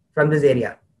far from this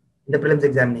area in the prelims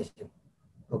examination.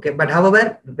 Okay, but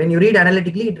however, when you read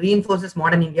analytically, it reinforces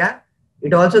modern India.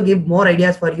 It also gives more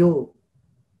ideas for you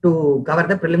to cover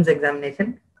the prelims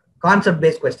examination,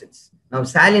 concept-based questions. Now,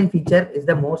 salient feature is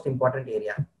the most important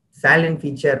area. Salient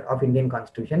feature of Indian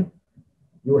Constitution.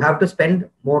 You have to spend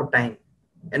more time.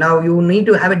 And now you need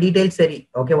to have a detailed study.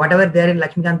 Okay, whatever there in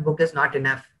Lakshmikant's book is not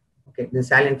enough. Okay, the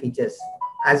salient features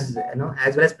as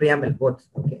well as preamble both.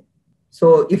 Okay,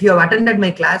 so if you have attended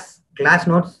my class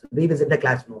notes, revisit the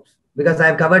class notes because I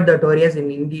have covered the tutorials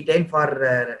in detail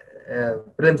for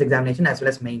prelims examination as well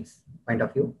as mains point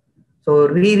of view. So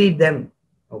reread them.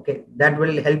 Okay, that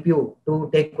will help you to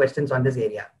take questions on this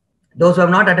area. Those who have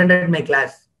not attended my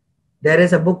class, there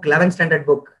is a book, 11th standard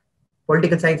book,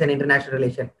 Political Science and International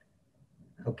Relation.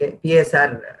 Okay,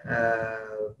 PSR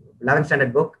 11th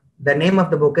standard book. The name of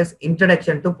the book is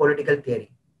Introduction to Political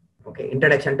Theory. Okay,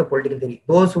 Introduction to Political Theory.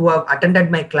 Those who have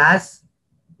attended my class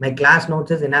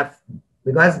notes is enough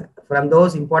because from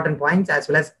those important points as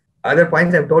well as other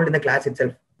points I've told in the class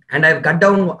itself. And I've cut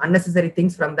down unnecessary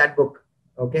things from that book.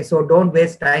 Okay, so don't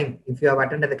waste time. If you have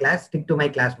attended the class, stick to my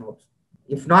class notes.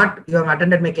 If not, you have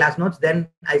attended my class notes, then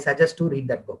I suggest to read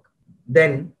that book.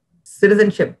 Then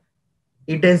citizenship.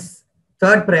 It is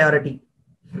third priority.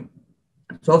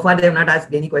 So far, they have not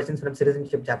asked any questions from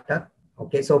citizenship chapter.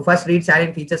 Okay, so first read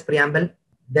salient features preamble,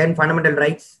 then fundamental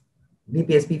rights,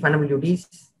 BPSP fundamental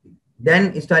duties,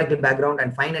 then historical background,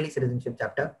 and finally citizenship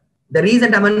chapter. The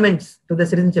recent amendments to the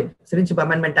Citizenship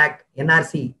Amendment Act,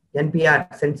 NRC,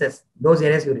 NPR, census, those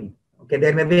areas you read. Okay,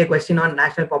 there may be a question on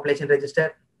National Population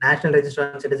Register, National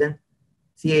Register on Citizens,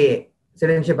 CAA,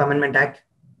 Citizenship Amendment Act,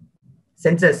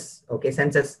 census. Okay,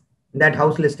 census, that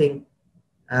house listing,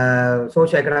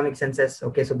 socio-economic census.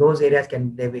 Okay, so those areas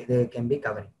they can be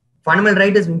covered. Fundamental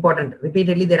right is important.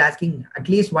 Repeatedly, they're asking at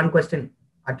least one question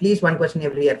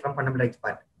every year from fundamental rights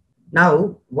part.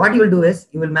 Now, what you will do is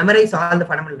you will memorize all the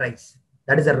fundamental rights.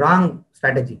 That is a wrong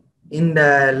strategy. In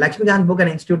the Lakshmikant book and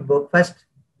Institute book, first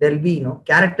there will be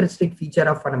characteristic feature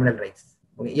of fundamental rights.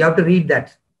 Okay, you have to read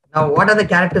that. Now, what are the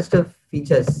characteristic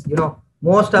features?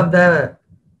 Most of the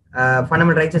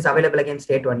fundamental rights is available against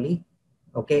state only.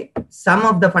 Okay, some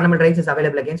of the fundamental rights is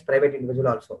available against private individual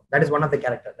also. That is one of the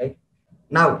characters, right?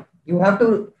 Now, you have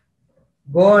to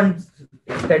go and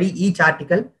study each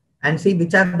article and see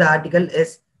which of the article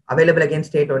is available against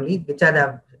state only, which are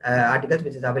the articles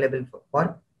which is available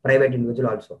for private individual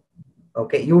also.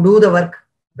 Okay, you do the work.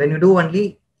 When you do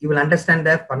only, you will understand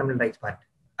the fundamental rights part.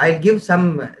 I'll give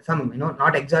some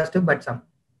not exhaustive, but some.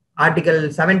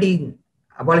 Article 17,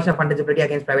 abolition of untouchability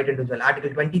against private individual.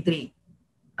 Article 23,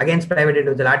 against private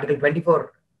individual. Article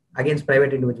 24, against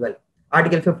private individual.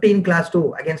 Article 15, class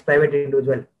 2, against private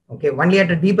individual. Okay, only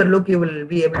at a deeper look, you will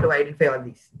be able to identify all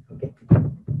these. Okay.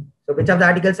 So which of the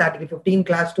articles? Article 15,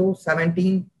 class 2,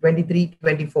 17, 23,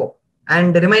 24.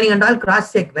 And the remaining and all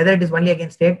cross-check whether it is only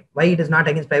against state, why it is not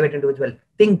against private individual.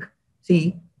 Think,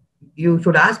 see, you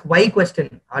should ask why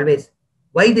question always.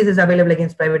 Why this is available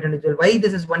against private individual? Why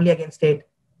this is only against state?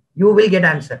 You will get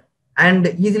answer. And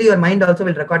easily your mind also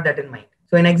will record that in mind.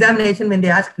 So in examination, when they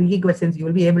ask tricky questions, you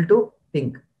will be able to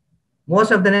think.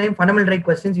 Most of the time, fundamental right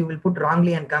questions you will put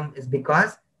wrongly and come is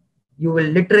because you will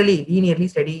literally linearly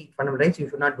study fundamental rights. You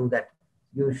should not do that.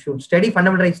 You should study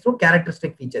fundamental rights through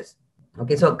characteristic features.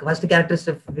 Okay, so first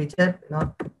characteristic feature,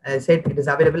 I said it is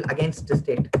available against the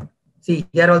state. See,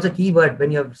 here also keyword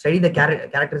when you have studied the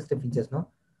characteristic features,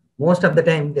 most of the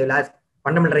time they will ask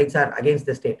fundamental rights are against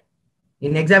the state.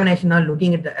 In examination, now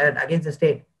looking at against the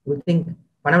state, you think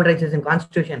fundamental rights is in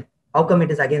constitution. How come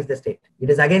it is against the state? It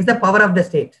is against the power of the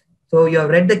state. So you have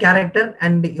read the character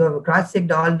and you have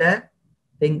cross-checked all the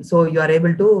things. So you are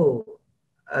able to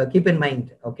keep in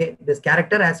mind, okay, this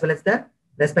character as well as the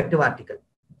respective article.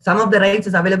 Some of the rights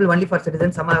is available only for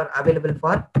citizens. Some are available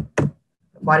for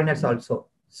foreigners also.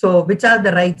 So which are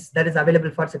the rights that is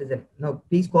available for citizen? Now,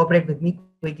 please cooperate with me.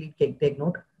 Quickly take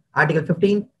note. Article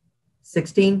 15,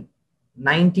 16,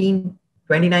 19,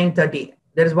 29, 30.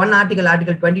 There is one article,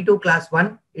 Article 22, Class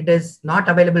 1. It is not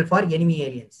available for enemy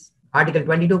aliens. Article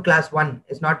 22, Class 1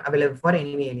 is not available for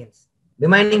enemy aliens.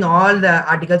 Remaining all the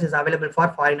articles is available for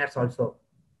foreigners also.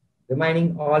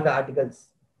 Remaining all the articles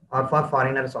are for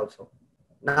foreigners also.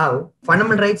 Now,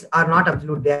 fundamental rights are not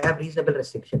absolute. They have reasonable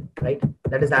restriction, right?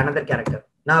 That is another character.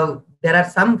 Now, there are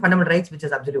some fundamental rights which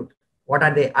is absolute. What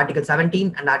are they? Article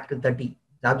 17 and Article 30.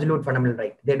 The absolute fundamental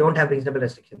right. They don't have reasonable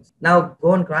restrictions. Now,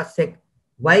 go and cross-check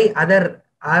why other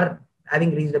are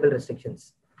having reasonable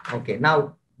restrictions. Okay,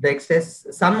 now the excess,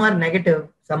 some are negative,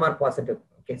 some are positive.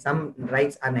 Okay, some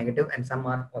rights are negative and some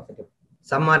are positive.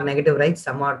 Some are negative rights,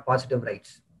 some are positive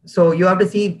rights. So you have to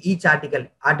see each article.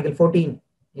 Article 14.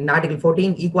 In Article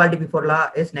 14, equality before law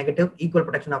is negative, equal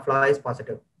protection of law is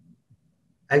positive.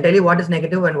 I'll tell you what is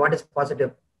negative and what is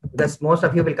positive, because most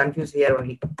of you will confuse here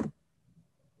only.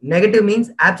 Negative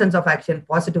means absence of action,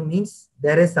 positive means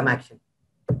there is some action.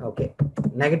 Okay.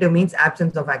 Negative means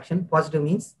absence of action, positive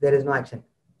means there is no action.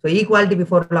 So equality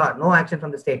before law, no action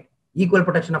from the state. Equal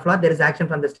protection of law, there is action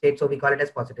from the state, so we call it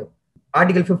as positive.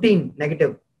 Article 15,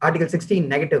 negative. Article 16,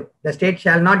 negative. The state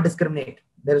shall not discriminate.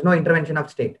 There is no intervention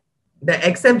of state. The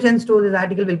exceptions to this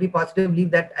article will be positive.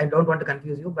 Leave that. I don't want to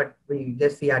confuse you, but we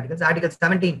just see articles. Article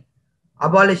 17,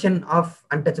 abolition of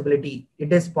untouchability.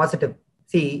 It is positive.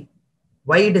 See,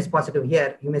 why it is positive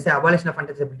here? You may say abolition of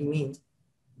untouchability means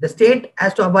the state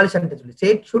has to abolish untouchability.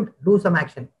 State should do some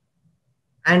action.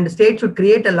 And the state should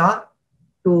create a law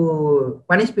to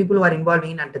punish people who are involved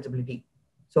in untouchability.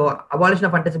 So abolition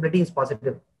of untouchability is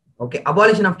positive. Okay.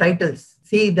 Abolition of titles.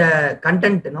 See the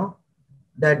content,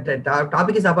 the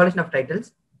topic is abolition of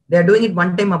titles. They are doing it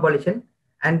one-time abolition,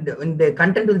 and in the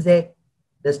content will say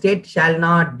the state shall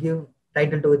not give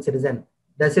title to its citizen.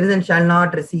 The citizen shall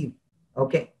not receive.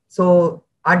 Okay. So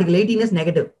Article 18 is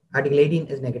negative. Article 18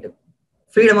 is negative.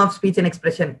 Freedom of speech and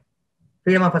expression,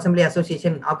 freedom of assembly,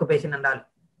 association, occupation, and all.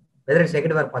 Whether it's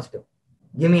negative or positive.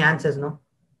 Give me answers, no?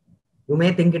 You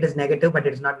may think it is negative, but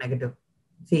it is not negative.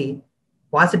 See,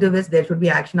 positive is there should be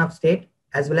action of state,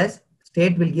 as well as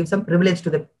state will give some privilege to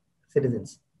the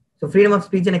citizens. So freedom of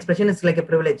speech and expression is like a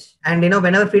privilege. And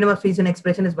whenever freedom of speech and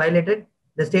expression is violated,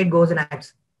 the state goes and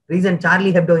acts. Reason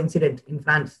Charlie Hebdo incident in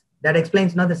France. That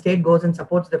explains the state goes and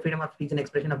supports the freedom of speech and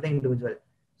expression of the individual.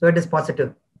 So it is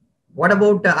positive. What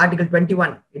about Article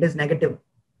 21? It is negative.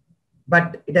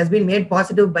 But it has been made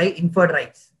positive by inferred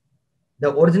rights.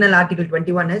 The original Article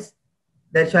 21 is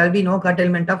there shall be no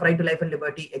curtailment of right to life and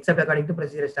liberty except according to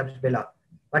procedure established by law.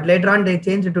 But later on, they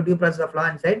changed it to due process of law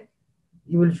and said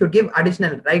you should give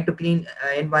additional right to clean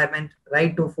environment,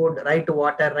 right to food, right to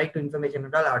water, right to information,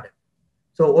 and all order.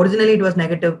 So originally it was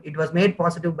negative. It was made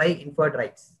positive by inferred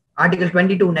rights. Article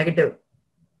 22 negative.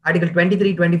 Article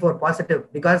 23, 24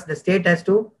 positive, because the state has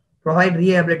to provide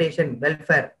rehabilitation,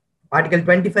 welfare. Article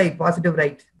 25 positive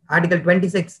right. Article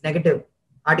 26 negative.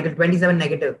 Article 27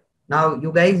 negative. Now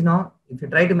you guys know, if you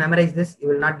try to memorize this, you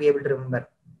will not be able to remember.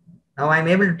 Now I am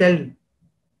able to tell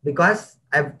because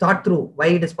I've thought through why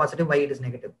it is positive, why it is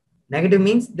negative. Negative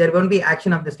means there won't be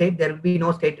action of the state. There will be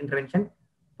no state intervention.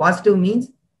 Positive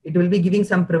means it will be giving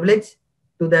some privilege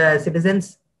to the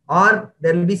citizens, or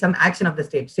there will be some action of the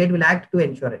state. State will act to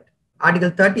ensure it.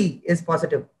 Article 30 is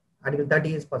positive. Article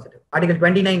 30 is positive. Article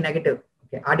 29 negative.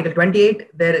 Okay. Article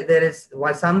 28, there is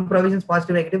some provisions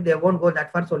positive, negative. They won't go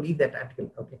that far, so leave that article.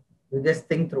 Okay. You just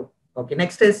think through. Okay.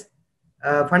 Next is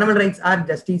fundamental rights are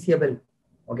justiciable.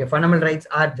 Okay. Fundamental rights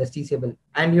are justiciable.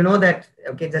 And you know that,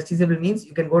 okay, justiciable means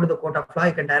you can go to the court of law,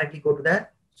 you can directly go to the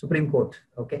Supreme Court.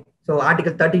 Okay. So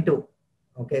Article 32.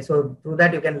 Okay. So through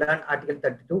that you can learn Article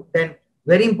 32. Then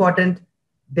very important,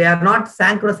 they are not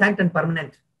sacrosanct and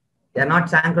permanent. They are not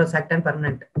sacrosanct and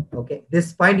permanent. Okay.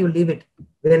 This point you leave it.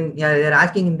 When they're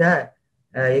asking in the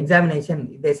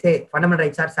examination, they say fundamental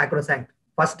rights are sacrosanct.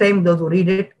 First time those who read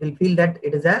it will feel that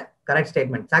it is a correct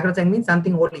statement. Sacrosanct means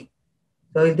something holy.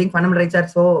 So you think fundamental rights are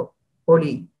so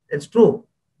holy. It's true.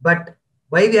 But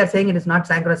why we are saying it is not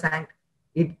sacrosanct?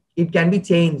 It can be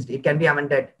changed. It can be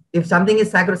amended. if something is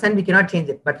sacrosanct, we cannot change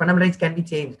it, but fundamental rights can be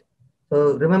changed.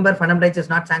 So remember, fundamental rights is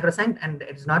not sacrosanct and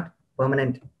it's not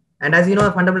permanent. And as you know,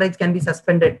 fundamental rights can be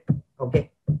suspended.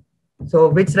 Okay. So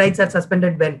which rights are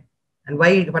suspended when and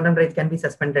why fundamental rights can be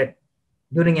suspended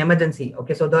during emergency.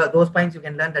 Okay. So those points you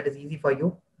can learn, that is easy for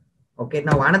you. Okay.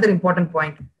 Now another important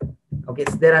point. Okay.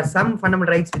 So there are some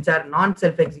fundamental rights which are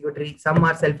non-self-executory. Some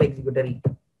are self-executory.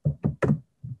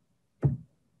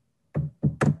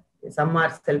 Some are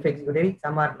self-executory,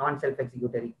 some are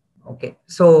non-self-executory. Okay,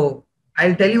 so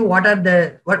I'll tell you what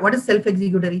is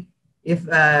self-executory. If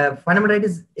fundamental right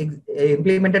is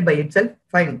implemented by itself,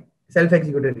 fine,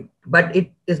 self-executory. But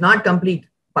it is not complete.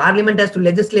 Parliament has to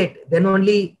legislate, then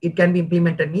only it can be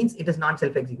implemented, means it is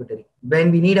non-self-executory.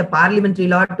 When we need a parliamentary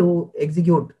law to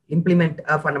implement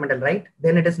a fundamental right,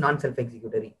 then it is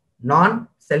non-self-executory.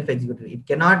 Non-self-executory. It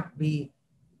cannot be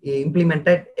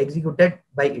implemented, executed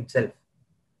by itself.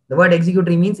 The word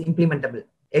executory means implementable.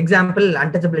 Example,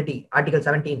 untouchability, Article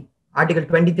 17, Article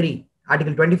 23,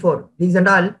 Article 24. These and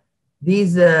all,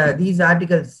 these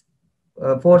articles,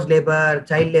 forced labor,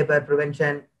 child labor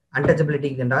prevention,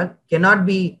 untouchability and all, cannot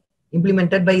be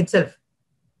implemented by itself.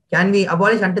 Can we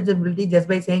abolish untouchability just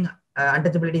by saying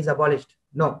untouchability is abolished?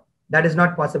 No, that is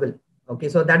not possible. Okay,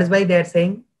 so that is why they are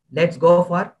saying, let's go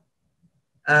for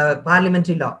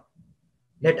parliamentary law.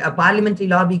 Let a parliamentary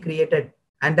law be created,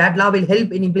 and that law will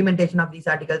help in implementation of these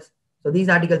articles. So these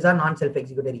articles are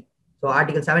non-self-executory. So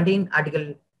Article 17,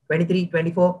 Article 23,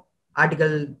 24,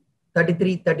 Article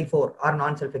 33, 34 are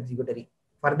non-self-executory.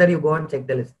 Further, you go and check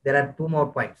the list. There are 2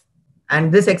 more points.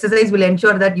 And this exercise will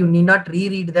ensure that you need not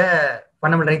reread the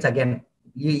fundamental rights again.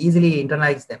 You easily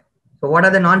internalize them. So what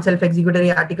are the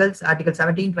non-self-executory articles? Article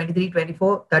 17, 23,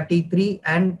 24, 33,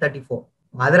 and 34.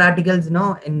 Other articles,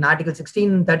 in Article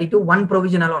 16 and 32, one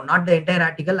provision alone, not the entire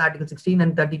article, Article 16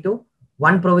 and 32,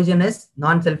 one provision is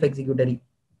non-self-executory.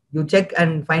 You check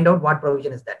and find out what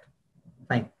provision is that.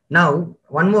 Fine. Now,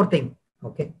 one more thing.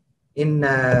 Okay. In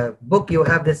book, you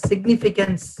have the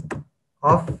significance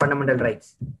of fundamental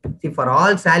rights. See, for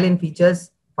all salient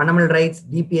features, fundamental rights,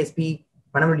 DPSP,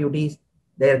 fundamental duties,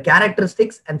 their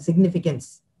characteristics and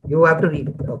significance, you have to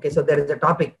read. Okay. So there is a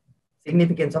topic,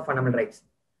 significance of fundamental rights.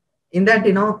 In that,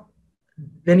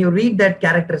 when you read that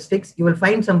characteristics, you will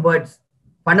find some words.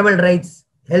 Fundamental rights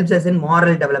helps us in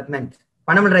moral development.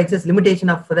 Fundamental rights is limitation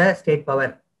of the state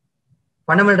power.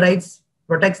 Fundamental rights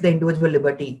protects the individual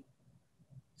liberty.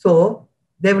 So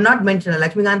they will not mention,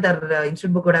 Lakshmikant or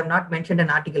Institute Book would have not mentioned an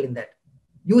article in that.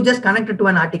 You just connect it to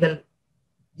an article,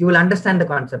 you will understand the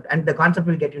concept and the concept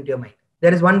will get into your mind.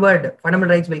 There is one word,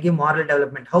 fundamental rights will give moral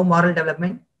development. How moral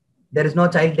development? There is no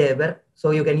child labor.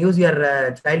 So you can use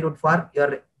your childhood for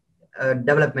your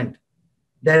development.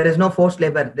 There is no forced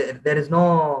labor. There is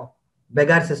no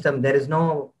beggar system. There is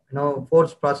no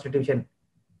forced prostitution.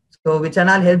 So which and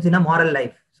all helps in a moral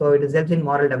life. So it helps in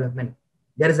moral development.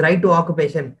 There is right to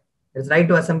occupation. There is right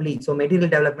to assembly. So material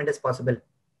development is possible.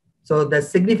 So the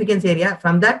significance area,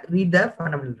 from that, read the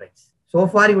fundamental rights. So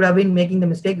far, you would have been making the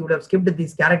mistake. You would have skipped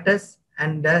these characters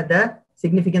and the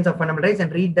significance of fundamental rights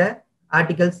and read the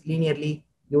articles linearly.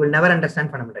 You will never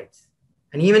understand fundamental rights.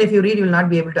 And even if you read, you will not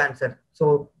be able to answer.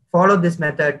 So follow this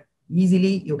method.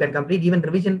 Easily, you can complete. Even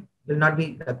revision will not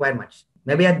be required much.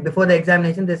 Maybe before the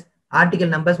examination, this article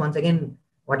numbers, once again,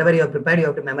 whatever you have prepared, you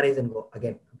have to memorize and go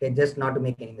again. Okay, just not to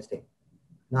make any mistake.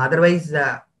 Now, otherwise,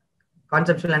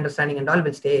 conceptual understanding and all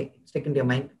will stick into your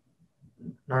mind.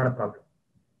 Not a problem.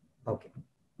 Okay.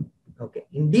 Okay.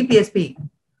 In DPSP,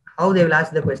 how they will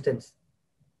ask the questions.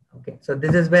 Okay. So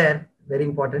this is where very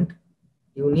important.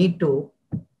 You need to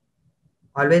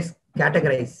always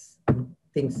categorize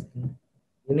things.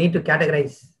 You need to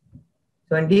categorize.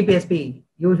 So in DPSP,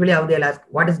 usually how they'll ask,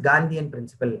 what is Gandhian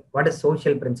principle? What is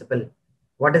social principle?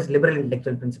 What is liberal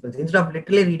intellectual principles? Instead of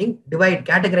literally reading, divide,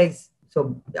 categorize.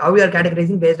 So how we are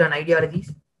categorizing based on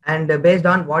ideologies and based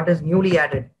on what is newly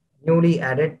added,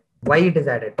 why it is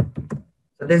added.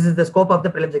 So this is the scope of the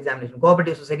prelims examination.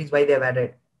 Cooperative societies, why they have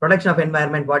added. Protection of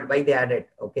environment, why they added.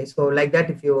 Okay, so like that,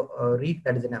 if you read,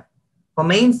 that is enough. For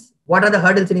mains, what are the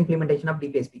hurdles in implementation of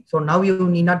DPSP? So now you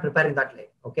need not prepare in that way.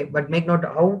 Okay, but make note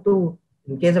how to,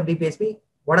 in case of DPSP,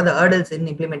 what are the hurdles in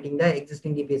implementing the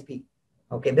existing DPSP?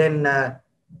 Okay, then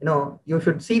you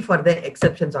should see for the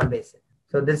exceptions always.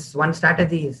 So this one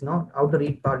strategy is how to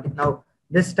read polity. Now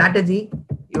this strategy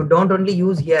you don't only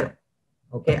use here.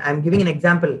 Okay, I'm giving an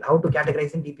example how to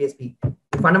categorize in DPSP.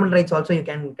 In fundamental rights also you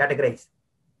can categorize.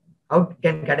 How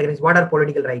can categorize? What are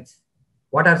political rights?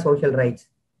 What are social rights?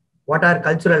 What are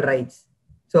cultural rights?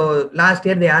 So last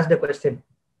year they asked a question.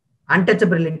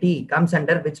 Untouchability comes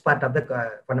under which part of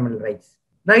the fundamental rights?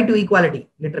 Right to equality,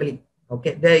 literally.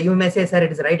 Okay, there you may say, sir,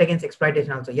 it is right against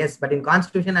exploitation also. Yes, but in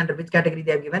Constitution, under which category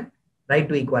they have given? Right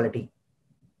to equality.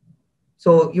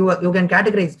 So you can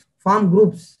categorize, form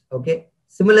groups. Okay,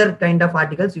 similar kind of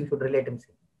articles you should relate and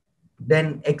see.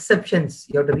 Then exceptions,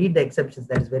 you have to read the exceptions.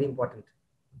 That is very important.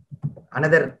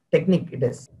 Another technique it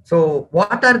is. So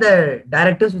what are the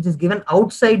directives which is given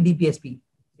outside DPSP?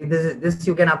 This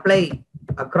you can apply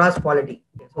across polity.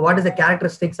 So what is the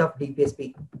characteristics of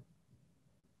DPSP?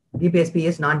 DPSP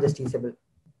is non-justiciable.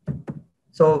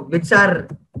 So which are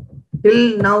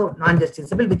till now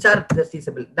non-justiciable, which are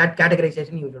justiciable? That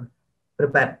categorization you should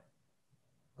prepare.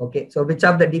 Okay, so which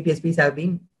of the DPSPs have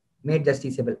been made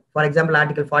justiciable? For example,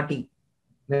 Article 40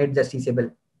 made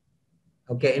justiciable.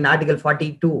 Okay, in Article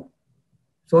 42,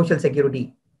 Social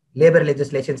Security, labor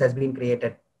legislations has been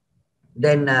created.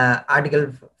 Then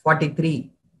Article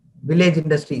 43, village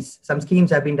industries, some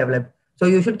schemes have been developed. So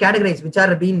you should categorize which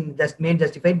are being just made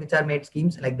justified, which are made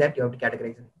schemes, like that you have to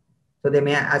categorize it. So they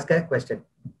may ask a question.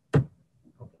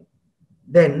 Okay.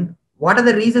 Then what are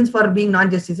the reasons for being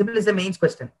non-justiciable is the main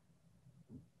question.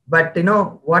 But you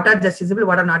know, what are justiciable,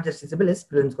 what are not justiciable is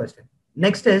prelims question.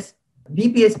 Next is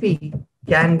DPSP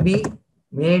can be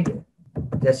made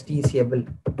justiciable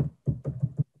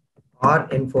or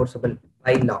enforceable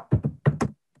by law.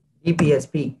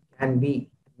 DPSP can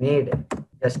be made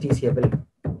justiciable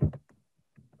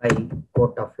by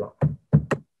court of law.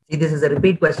 See, this is a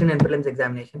repeat question in prelims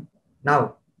examination.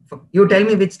 Now, you tell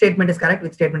me which statement is correct,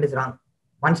 which statement is wrong.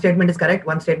 One statement is correct,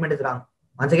 one statement is wrong.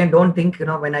 Once again, don't think, you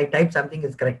know, when I type something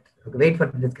is correct. Okay, wait for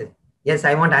the discussion. Yes,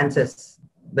 I want answers.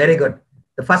 Very good.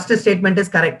 The first statement is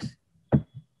correct.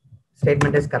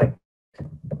 Statement is correct.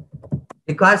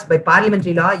 Because by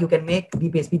parliamentary law, you can make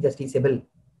DPSP justiciable.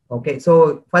 Okay,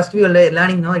 so first we are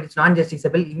learning, no, it's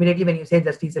non-justiciable. Immediately when you say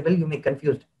justiciable, you may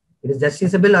confused. It is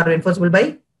justiciable or enforceable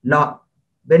by law.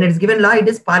 When it is given law, it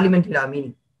is parliamentary law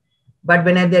meaning. But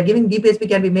when they are giving DPSP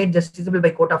can be made justiciable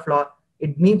by court of law,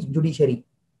 it means judiciary.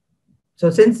 So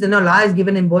since, you know, law is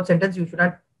given in both sentences, you should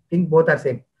not think both are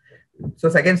same. So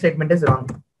second statement is wrong.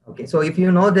 Okay, so if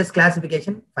you know this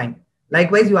classification, fine.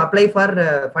 Likewise, you apply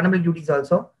for fundamental duties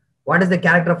also. What is the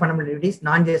character of fundamental duties?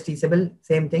 Non-justiciable,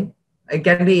 same thing. It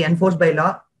can be enforced by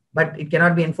law, but it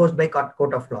cannot be enforced by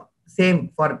court of law.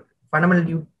 Same for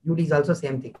fundamental duties also,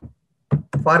 same thing.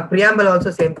 For preamble also,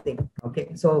 same thing. Okay,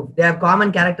 so they have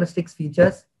common characteristics,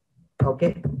 features.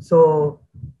 Okay, so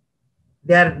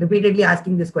they are repeatedly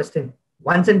asking this question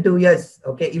once in 2 years.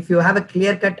 Okay, if you have a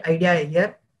clear-cut idea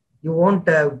here, you won't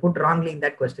put wrongly in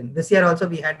that question. This year also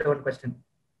we had one question.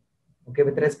 Okay,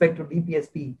 with respect to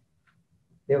DPSP,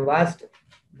 they have asked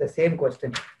the same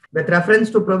question. With reference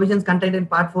to provisions contained in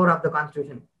Part 4 of the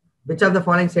Constitution, which of the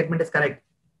following statement is correct?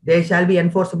 They shall be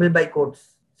enforceable by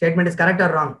courts. Statement is correct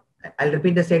or wrong? I'll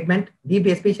repeat the statement.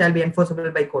 DPSP shall be enforceable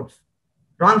by courts.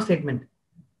 Wrong statement.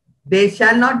 They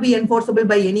shall not be enforceable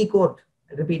by any court.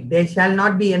 Repeat, they shall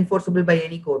not be enforceable by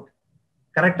any court.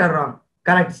 Correct or wrong?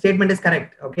 Correct. Statement is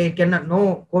correct. Okay, it cannot,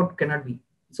 no court cannot be.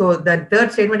 So the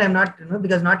third statement I'm not,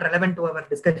 because not relevant to our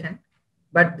discussion,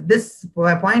 but this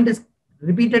point is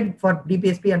repeated for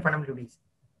DPSP and fundamental duties.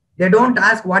 They don't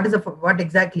ask what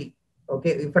exactly.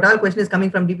 Okay, if at all question is coming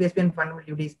from DPSP and fundamental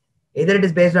duties, either it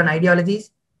is based on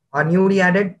ideologies or newly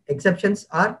added exceptions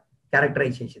or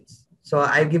characterizations. So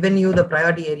I've given you the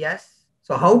priority areas.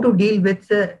 So how to deal with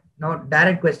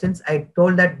direct questions? I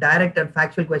told that direct and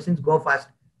factual questions go fast.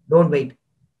 Don't wait.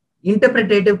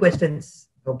 Interpretative questions.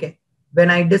 Okay. When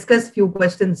I discuss few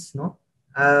questions,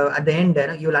 at the end,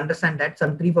 you will understand that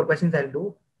some 3-4 questions I'll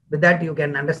do. With that, you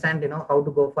can understand, how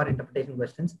to go for interpretation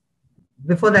questions.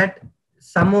 Before that,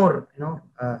 some more,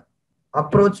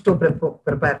 approach to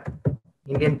prepare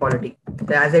Indian polity.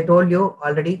 So as I told you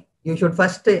already, you should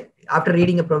first, after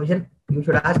reading a provision, you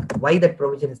should ask why that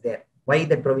provision is there. Why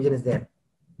that provision is there?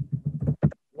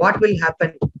 What will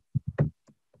happen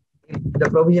if the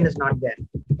provision is not there?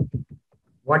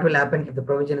 What will happen if the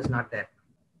provision is not there?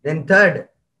 Then third,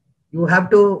 you have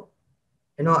to,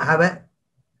 have a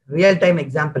real-time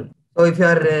example. So if you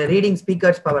are reading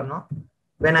Speaker's Power,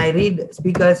 when I read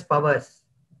Speaker's Powers,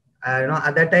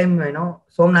 at that time,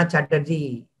 Somnath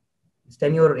Chatterjee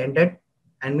tenure ended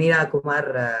and Meera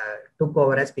Kumar took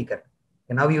over as Speaker.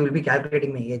 And now you will be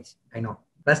calculating my age, I know.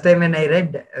 First time when I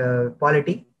read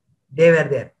Polity, they were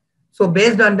there. So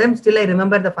based on them, still I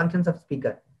remember the functions of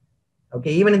Speaker.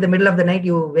 Okay, even in the middle of the night,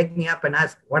 you wake me up and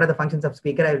ask, what are the functions of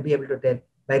Speaker? I will be able to tell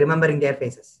by remembering their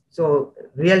faces. So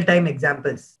real-time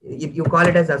examples, if you call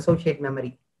it as associate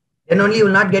memory, then only you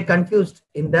will not get confused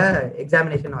in the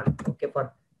examination hall, okay,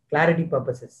 for clarity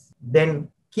purposes. Then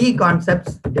key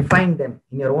concepts, define them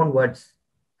in your own words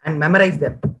and memorize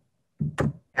them.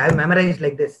 I have memorized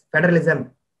like this: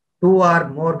 federalism, two or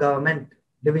more government,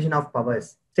 division of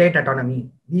powers, state autonomy.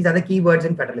 These are the key words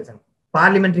in federalism.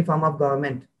 Parliamentary form of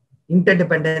government,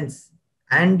 interdependence,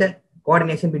 and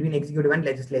coordination between executive and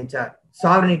legislature.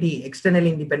 Sovereignty,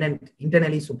 externally independent,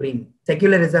 internally supreme.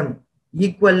 Secularism,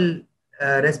 equal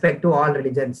respect to all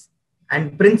religions,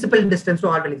 and principal distance to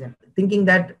all religions. Thinking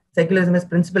that secularism is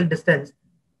principal distance,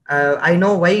 I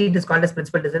know why it is called as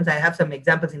principal distance. I have some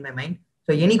examples in my mind.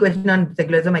 So any question on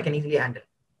secularism, I can easily handle.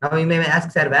 Now you may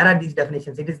ask, sir, where are these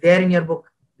definitions? It is there in your book.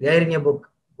 There in your book.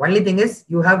 Only thing is,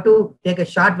 you have to take a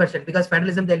short version, because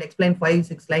federalism, they'll explain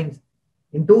 5-6 lines.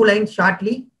 In 2 lines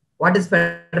shortly, what is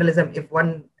federalism? If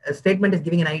one statement is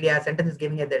giving an idea, a sentence is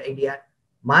giving an idea,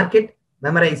 mark it,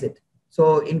 memorize it.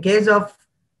 So in case of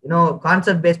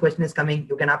concept-based question is coming,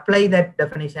 you can apply that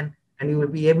definition and you will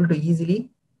be able to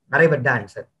easily arrive at the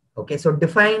answer. Okay, so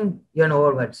define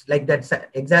your words like that.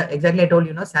 Exactly, I told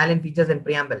you, salient features and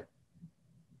preamble.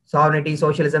 Sovereignty,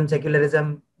 socialism,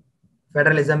 secularism,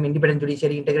 federalism, independent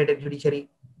judiciary, integrated judiciary.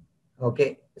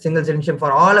 Okay, single citizenship.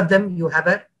 For all of them, you have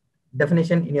a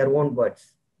definition in your own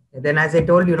words. And then, as I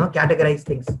told you, categorize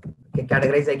things. Okay,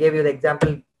 categorize. I gave you the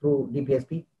example through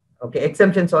DPSP. Okay,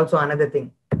 exemptions also another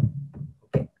thing.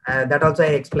 Okay, that also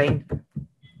I explained.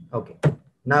 Okay,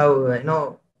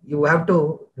 now you have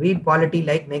to read polity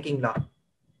like making law.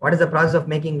 What is the process of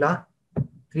making law?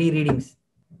 3 readings.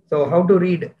 So how to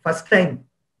read? First time,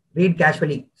 read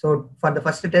casually. So for the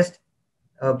first test,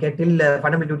 okay, till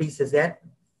fundamental duties is there,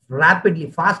 rapidly,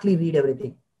 fastly read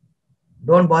everything.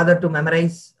 Don't bother to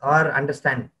memorize or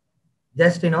understand.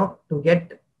 Just, to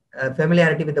get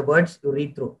familiarity with the words, to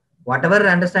read through. Whatever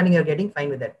understanding you're getting, fine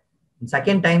with that. And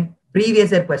second time,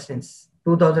 previous year questions,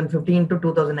 2015 to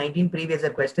 2019 previous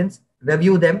year questions,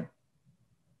 review them.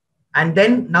 And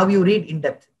then now you read in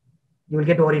depth. You will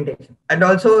get orientation. And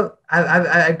also,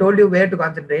 I told you where to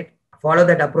concentrate. Follow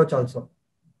that approach also.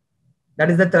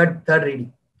 That is the third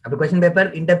reading. After question paper,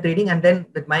 in-depth reading, and then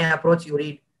with my approach, you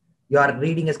read. Your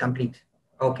reading is complete.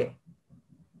 Okay.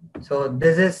 So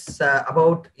this is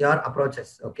about your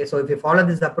approaches. Okay. So if you follow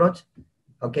this approach,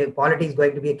 okay, polity is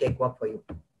going to be a cakewalk for you.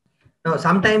 Now,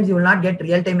 sometimes you will not get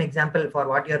real-time example for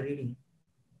what you're reading.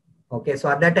 Okay. So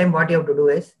at that time, what you have to do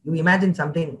is you imagine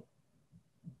something.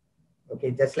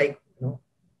 Okay. Just like,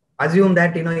 assume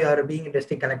that, you are being a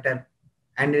district collector.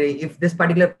 And if this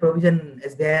particular provision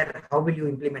is there, how will you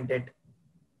implement it?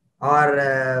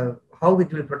 Or how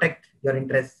it will protect your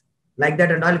interests? Like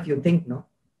that and all, if you think,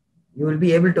 you will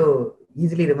be able to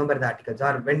easily remember the articles.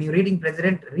 Or when you're reading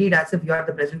president, read as if you are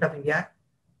the president of India.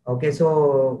 Okay,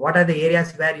 so what are the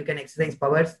areas where you can exercise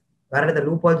powers? Where are the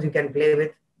loopholes you can play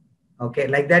with? Okay,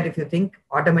 like that, if you think,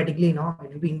 automatically, it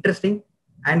will be interesting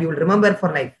and you will remember for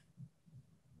life.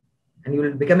 And you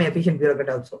will become an efficient bureaucrat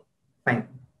also. Fine.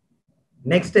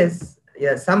 Next is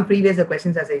some previous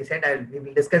questions, as I said, we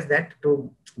will discuss that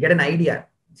to get an idea.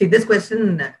 See, this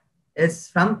question is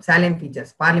from salient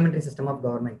features, parliamentary system of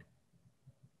government.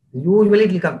 Usually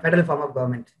it will come federal form of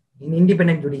government, in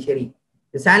independent judiciary.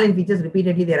 The salient features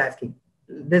repeatedly they are asking.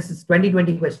 This is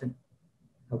 2020 question.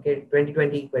 Okay,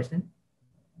 2020 question.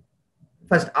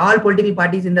 First, all political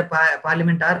parties in the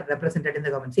parliament are represented in the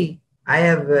government. See, I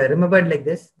have remembered like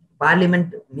this.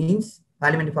 Parliament means,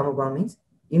 parliamentary form of government means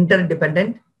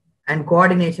interdependent and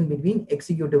coordination between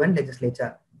executive and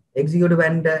legislature. Executive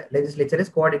and legislature is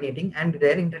coordinating and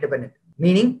they are interdependent.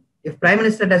 Meaning, if Prime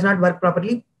Minister does not work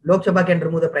properly, Lok Sabha can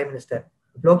remove the Prime Minister.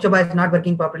 If Lok Sabha is not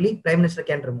working properly, Prime Minister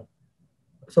can remove.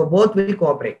 So both will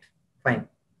cooperate. Fine.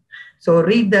 So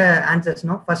read the answers.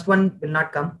 First one will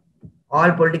not come.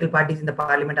 All political parties in the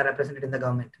parliament are represented in the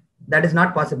government. That is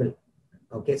not possible.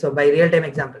 Okay. So by real-time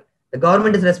example, the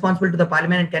government is responsible to the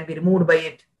parliament and can be removed by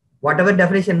it. Whatever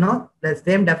definition, the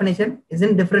same definition is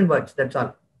in different words. That's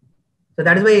all. So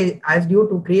that is why I asked you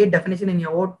to create definition in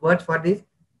your own words for these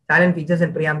salient features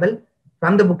and preamble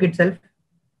from the book itself.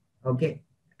 Okay.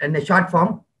 In a short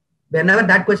form, whenever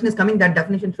that question is coming, that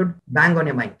definition should bang on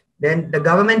your mind. Then the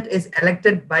government is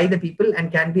elected by the people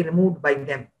and can be removed by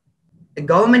them. The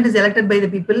government is elected by the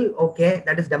people. Okay.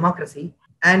 That is democracy.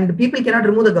 And people cannot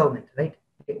remove the government, right?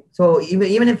 Okay. So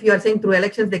even if you are saying through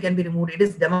elections, they can be removed. It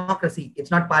is democracy.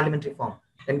 It's not parliamentary form.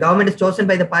 Then government is chosen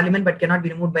by the parliament, but cannot be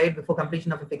removed by it before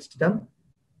completion of a fixed term.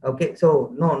 Okay.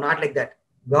 So no, not like that.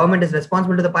 Government is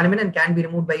responsible to the parliament and can be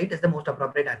removed by it is the most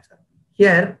appropriate answer.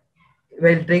 Here,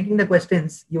 while taking the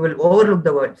questions, you will overlook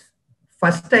the words.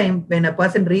 First time when a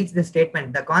person reads this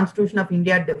statement, the Constitution of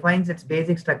India defines its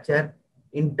basic structure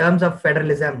in terms of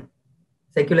federalism,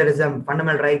 secularism,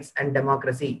 fundamental rights, and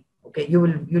democracy. Okay,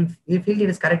 you'll feel it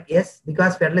is correct. Yes,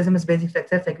 because federalism is basic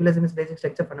structure, secularism is basic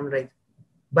structure, fundamental rights.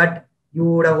 But you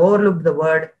would have overlooked the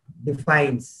word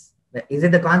defines. Is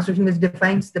it the constitution which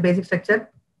defines the basic structure?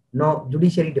 No,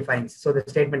 judiciary defines. So the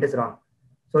statement is wrong.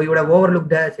 So you would have overlooked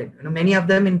the, many of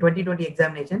them in 2020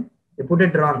 examination, they put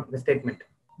it wrong, the statement.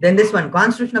 Then this one,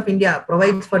 Constitution of India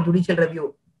provides for judicial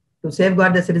review to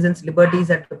safeguard the citizens' liberties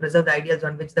and to preserve the ideals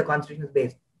on which the Constitution is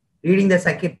based. Reading the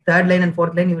third line and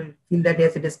fourth line, you will feel that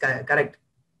yes, it is correct.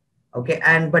 Okay,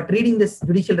 but reading this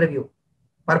judicial review,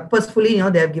 purposefully,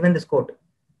 they have given this quote.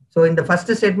 So in the first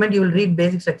statement, you will read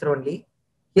basic structure only.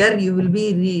 Here you will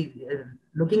be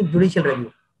looking judicial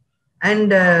review.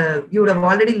 And you would have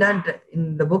already learned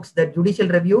in the books that judicial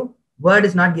review word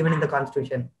is not given in the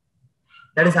Constitution.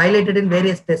 That is highlighted in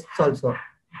various tests also.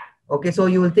 Okay, so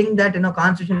you will think that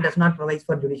Constitution does not provide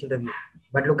for judicial review.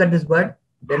 But look at this word.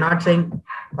 They're not saying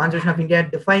Constitution of India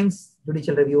defines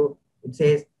judicial review. It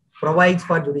says provides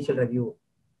for judicial review.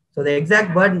 So the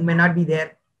exact word may not be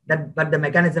there, but the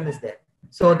mechanism is there.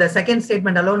 So the second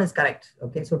statement alone is correct.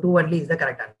 Okay, so 2 only is the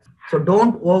correct answer. So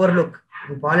don't overlook.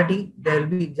 In polity, there will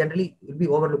be generally you'll be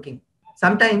overlooking.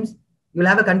 Sometimes you'll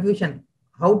have a confusion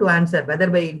how to answer, whether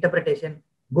by interpretation.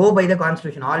 Go by the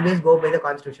Constitution. Always go by the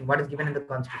Constitution. What is given in the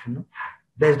Constitution? No?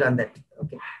 Based on that.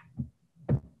 Okay.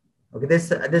 Okay.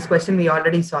 This question we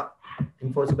already saw.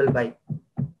 Enforceable by.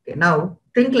 Okay. Now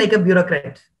think like a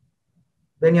bureaucrat.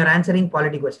 When you're answering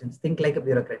polity questions, think like a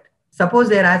bureaucrat. Suppose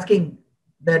they're asking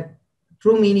the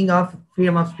true meaning of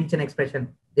freedom of speech and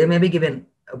expression. They may be given.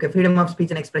 Okay. Freedom of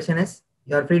speech and expression is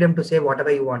your freedom to say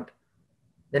whatever you want.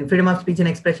 Then freedom of speech and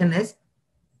expression is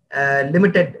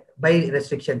limited by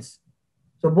restrictions.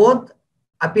 So both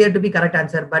appear to be correct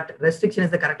answer, but restriction is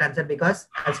the correct answer because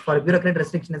as for bureaucrat,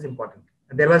 restriction is important.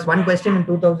 There was one question in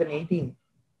 2018.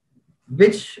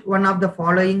 Which one of the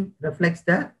following reflects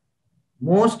the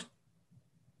most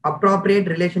appropriate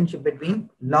relationship between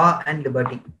law and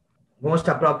liberty? Most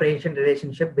appropriate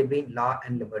relationship between law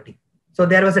and liberty. So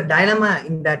there was a dilemma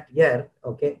in that year,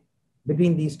 okay,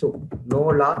 between these two. No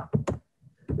law,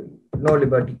 no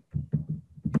liberty.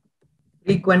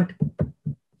 Frequent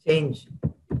change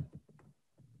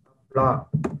law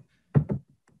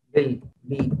will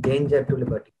be danger to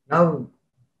liberty. Now,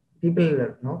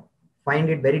 people find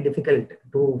it very difficult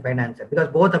to find answer because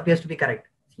both appears to be correct.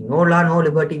 No law, no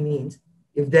liberty means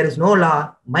if there is no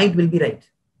law, might will be right.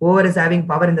 Whoever is having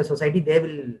power in the society, they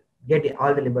will get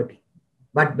all the liberty.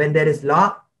 But when there is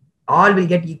law, all will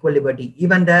get equal liberty.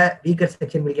 Even the weaker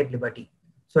section will get liberty.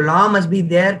 So law must be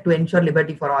there to ensure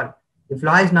liberty for all. If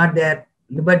law is not there,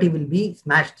 liberty will be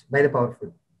smashed by the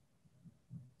powerful.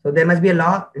 So there must be a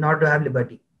law in order to have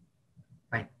liberty.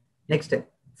 Fine. Next,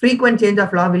 frequent change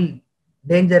of law will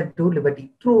danger to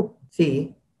liberty. True.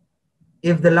 See,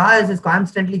 if the law is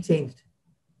constantly changed,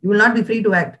 you will not be free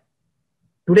to act.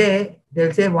 Today, they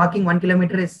will say walking 1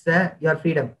 kilometer is your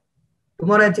freedom.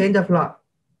 Tomorrow, a change of law.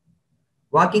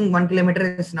 Walking 1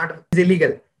 kilometer is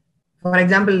illegal. For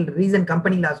example, recent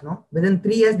company laws, within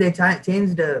 3 years, they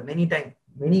changed many times.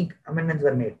 Many amendments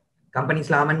were made. Companies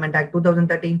Law Amendment Act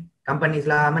 2013, Companies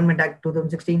Law Amendment Act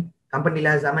 2016, Company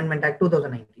Laws Amendment Act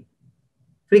 2019.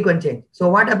 Frequent change. So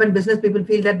what happened? Business people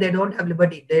feel that they don't have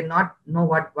liberty. They not know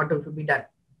what should be done.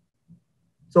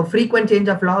 So frequent change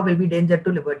of law will be danger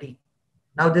to liberty.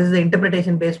 Now this is the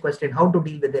interpretation based question. How to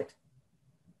deal with it?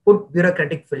 Put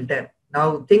bureaucratic filter.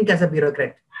 Now think as a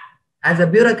bureaucrat. As a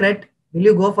bureaucrat, will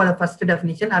you go for the first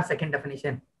definition or second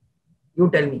definition? You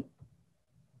tell me.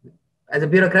 As a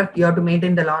bureaucrat, you have to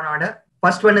maintain the law and order.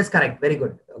 First one is correct. Very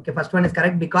good. Okay, first one is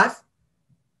correct because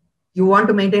you want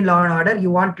to maintain law and order.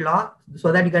 You want law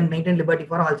so that you can maintain liberty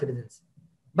for all citizens.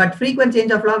 But frequent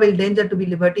change of law will danger to be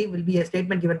liberty will be a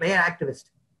statement given by an activist.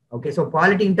 Okay, so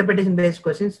polity interpretation based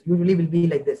questions usually will be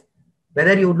like this.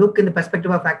 Whether you look in the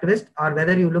perspective of activist or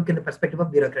whether you look in the perspective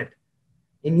of bureaucrat.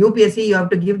 In UPSC, you have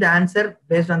to give the answer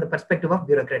based on the perspective of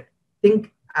bureaucrat.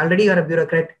 Think already you're a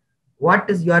bureaucrat. What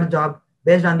is your job?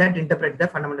 Based on that, interpret the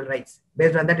fundamental rights.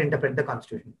 Based on that, interpret the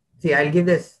constitution. See, I'll give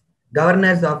this.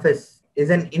 Governor's office is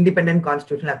an independent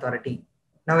constitutional authority.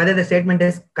 Now, whether the statement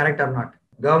is correct or not,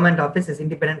 government office is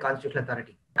independent constitutional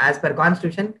authority. As per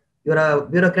constitution, you're a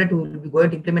bureaucrat who will be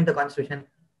going to implement the constitution.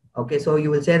 Okay, so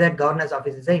you will say that governor's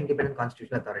office is an independent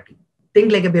constitutional authority.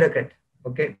 Think like a bureaucrat.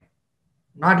 Okay,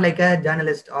 not like a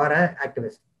journalist or an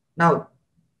activist. Now,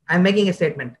 I'm making a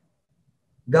statement.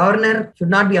 Governor should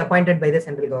not be appointed by the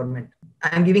central government.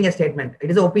 I am giving a statement.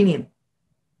 It is an opinion.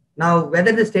 Now,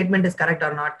 whether the statement is correct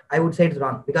or not, I would say it's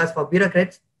wrong because for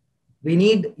bureaucrats, we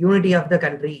need unity of the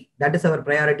country. That is our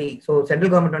priority. So central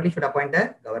government only should appoint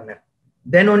the governor.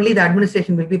 Then only the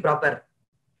administration will be proper.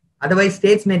 Otherwise,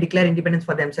 states may declare independence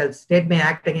for themselves. State may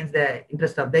act against the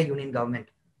interest of the union government.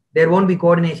 There won't be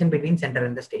coordination between center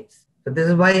and the states. So this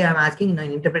is why I'm asking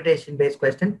an interpretation based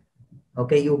question.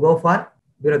 Okay, you go for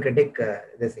bureaucratic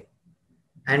this thing.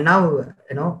 And now,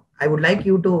 I would like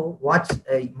you to watch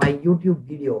my YouTube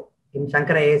video in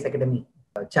Shankar IAS Academy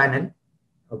channel.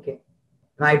 Okay.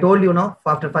 Now I told you,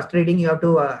 after first reading, you have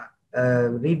to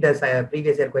read the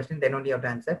previous year question, then only you have to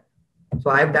answer. So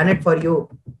I've done it for you.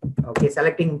 Okay,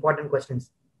 selecting important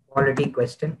questions. Polity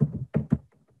question.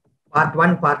 Part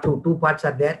 1, part 2. 2 parts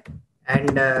are there.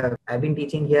 And I've been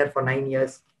teaching here for 9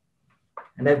 years.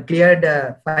 And I've cleared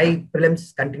 5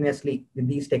 prelims continuously with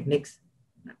these techniques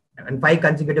and 5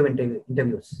 consecutive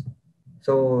interviews.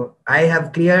 So I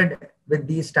have cleared with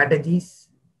these strategies.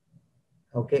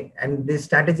 Okay. And these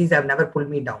strategies have never pulled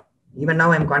me down. Even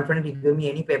now, I'm confident if you give me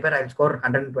any paper, I'll score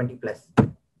 120 plus.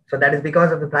 So that is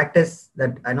because of the practice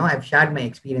that I know I've shared my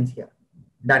experience here.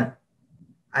 Done.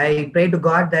 I pray to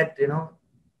God that,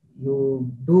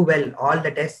 you do well all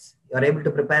the tests. You're able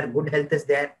to prepare. Good health is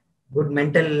there. Good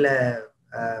mental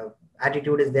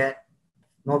attitude is there.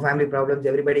 No family problems.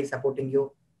 Everybody is supporting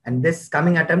you. And this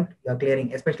coming attempt, you're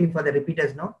clearing, especially for the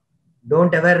repeaters.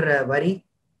 Don't ever worry.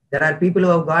 There are people who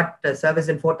have got service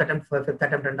in 4th attempt, 5th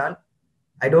attempt and all.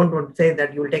 I don't say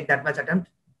that you will take that much attempt.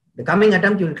 The coming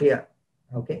attempt, you will clear.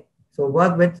 Okay. So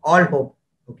work with all hope.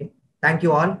 Okay. Thank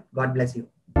you all. God bless you.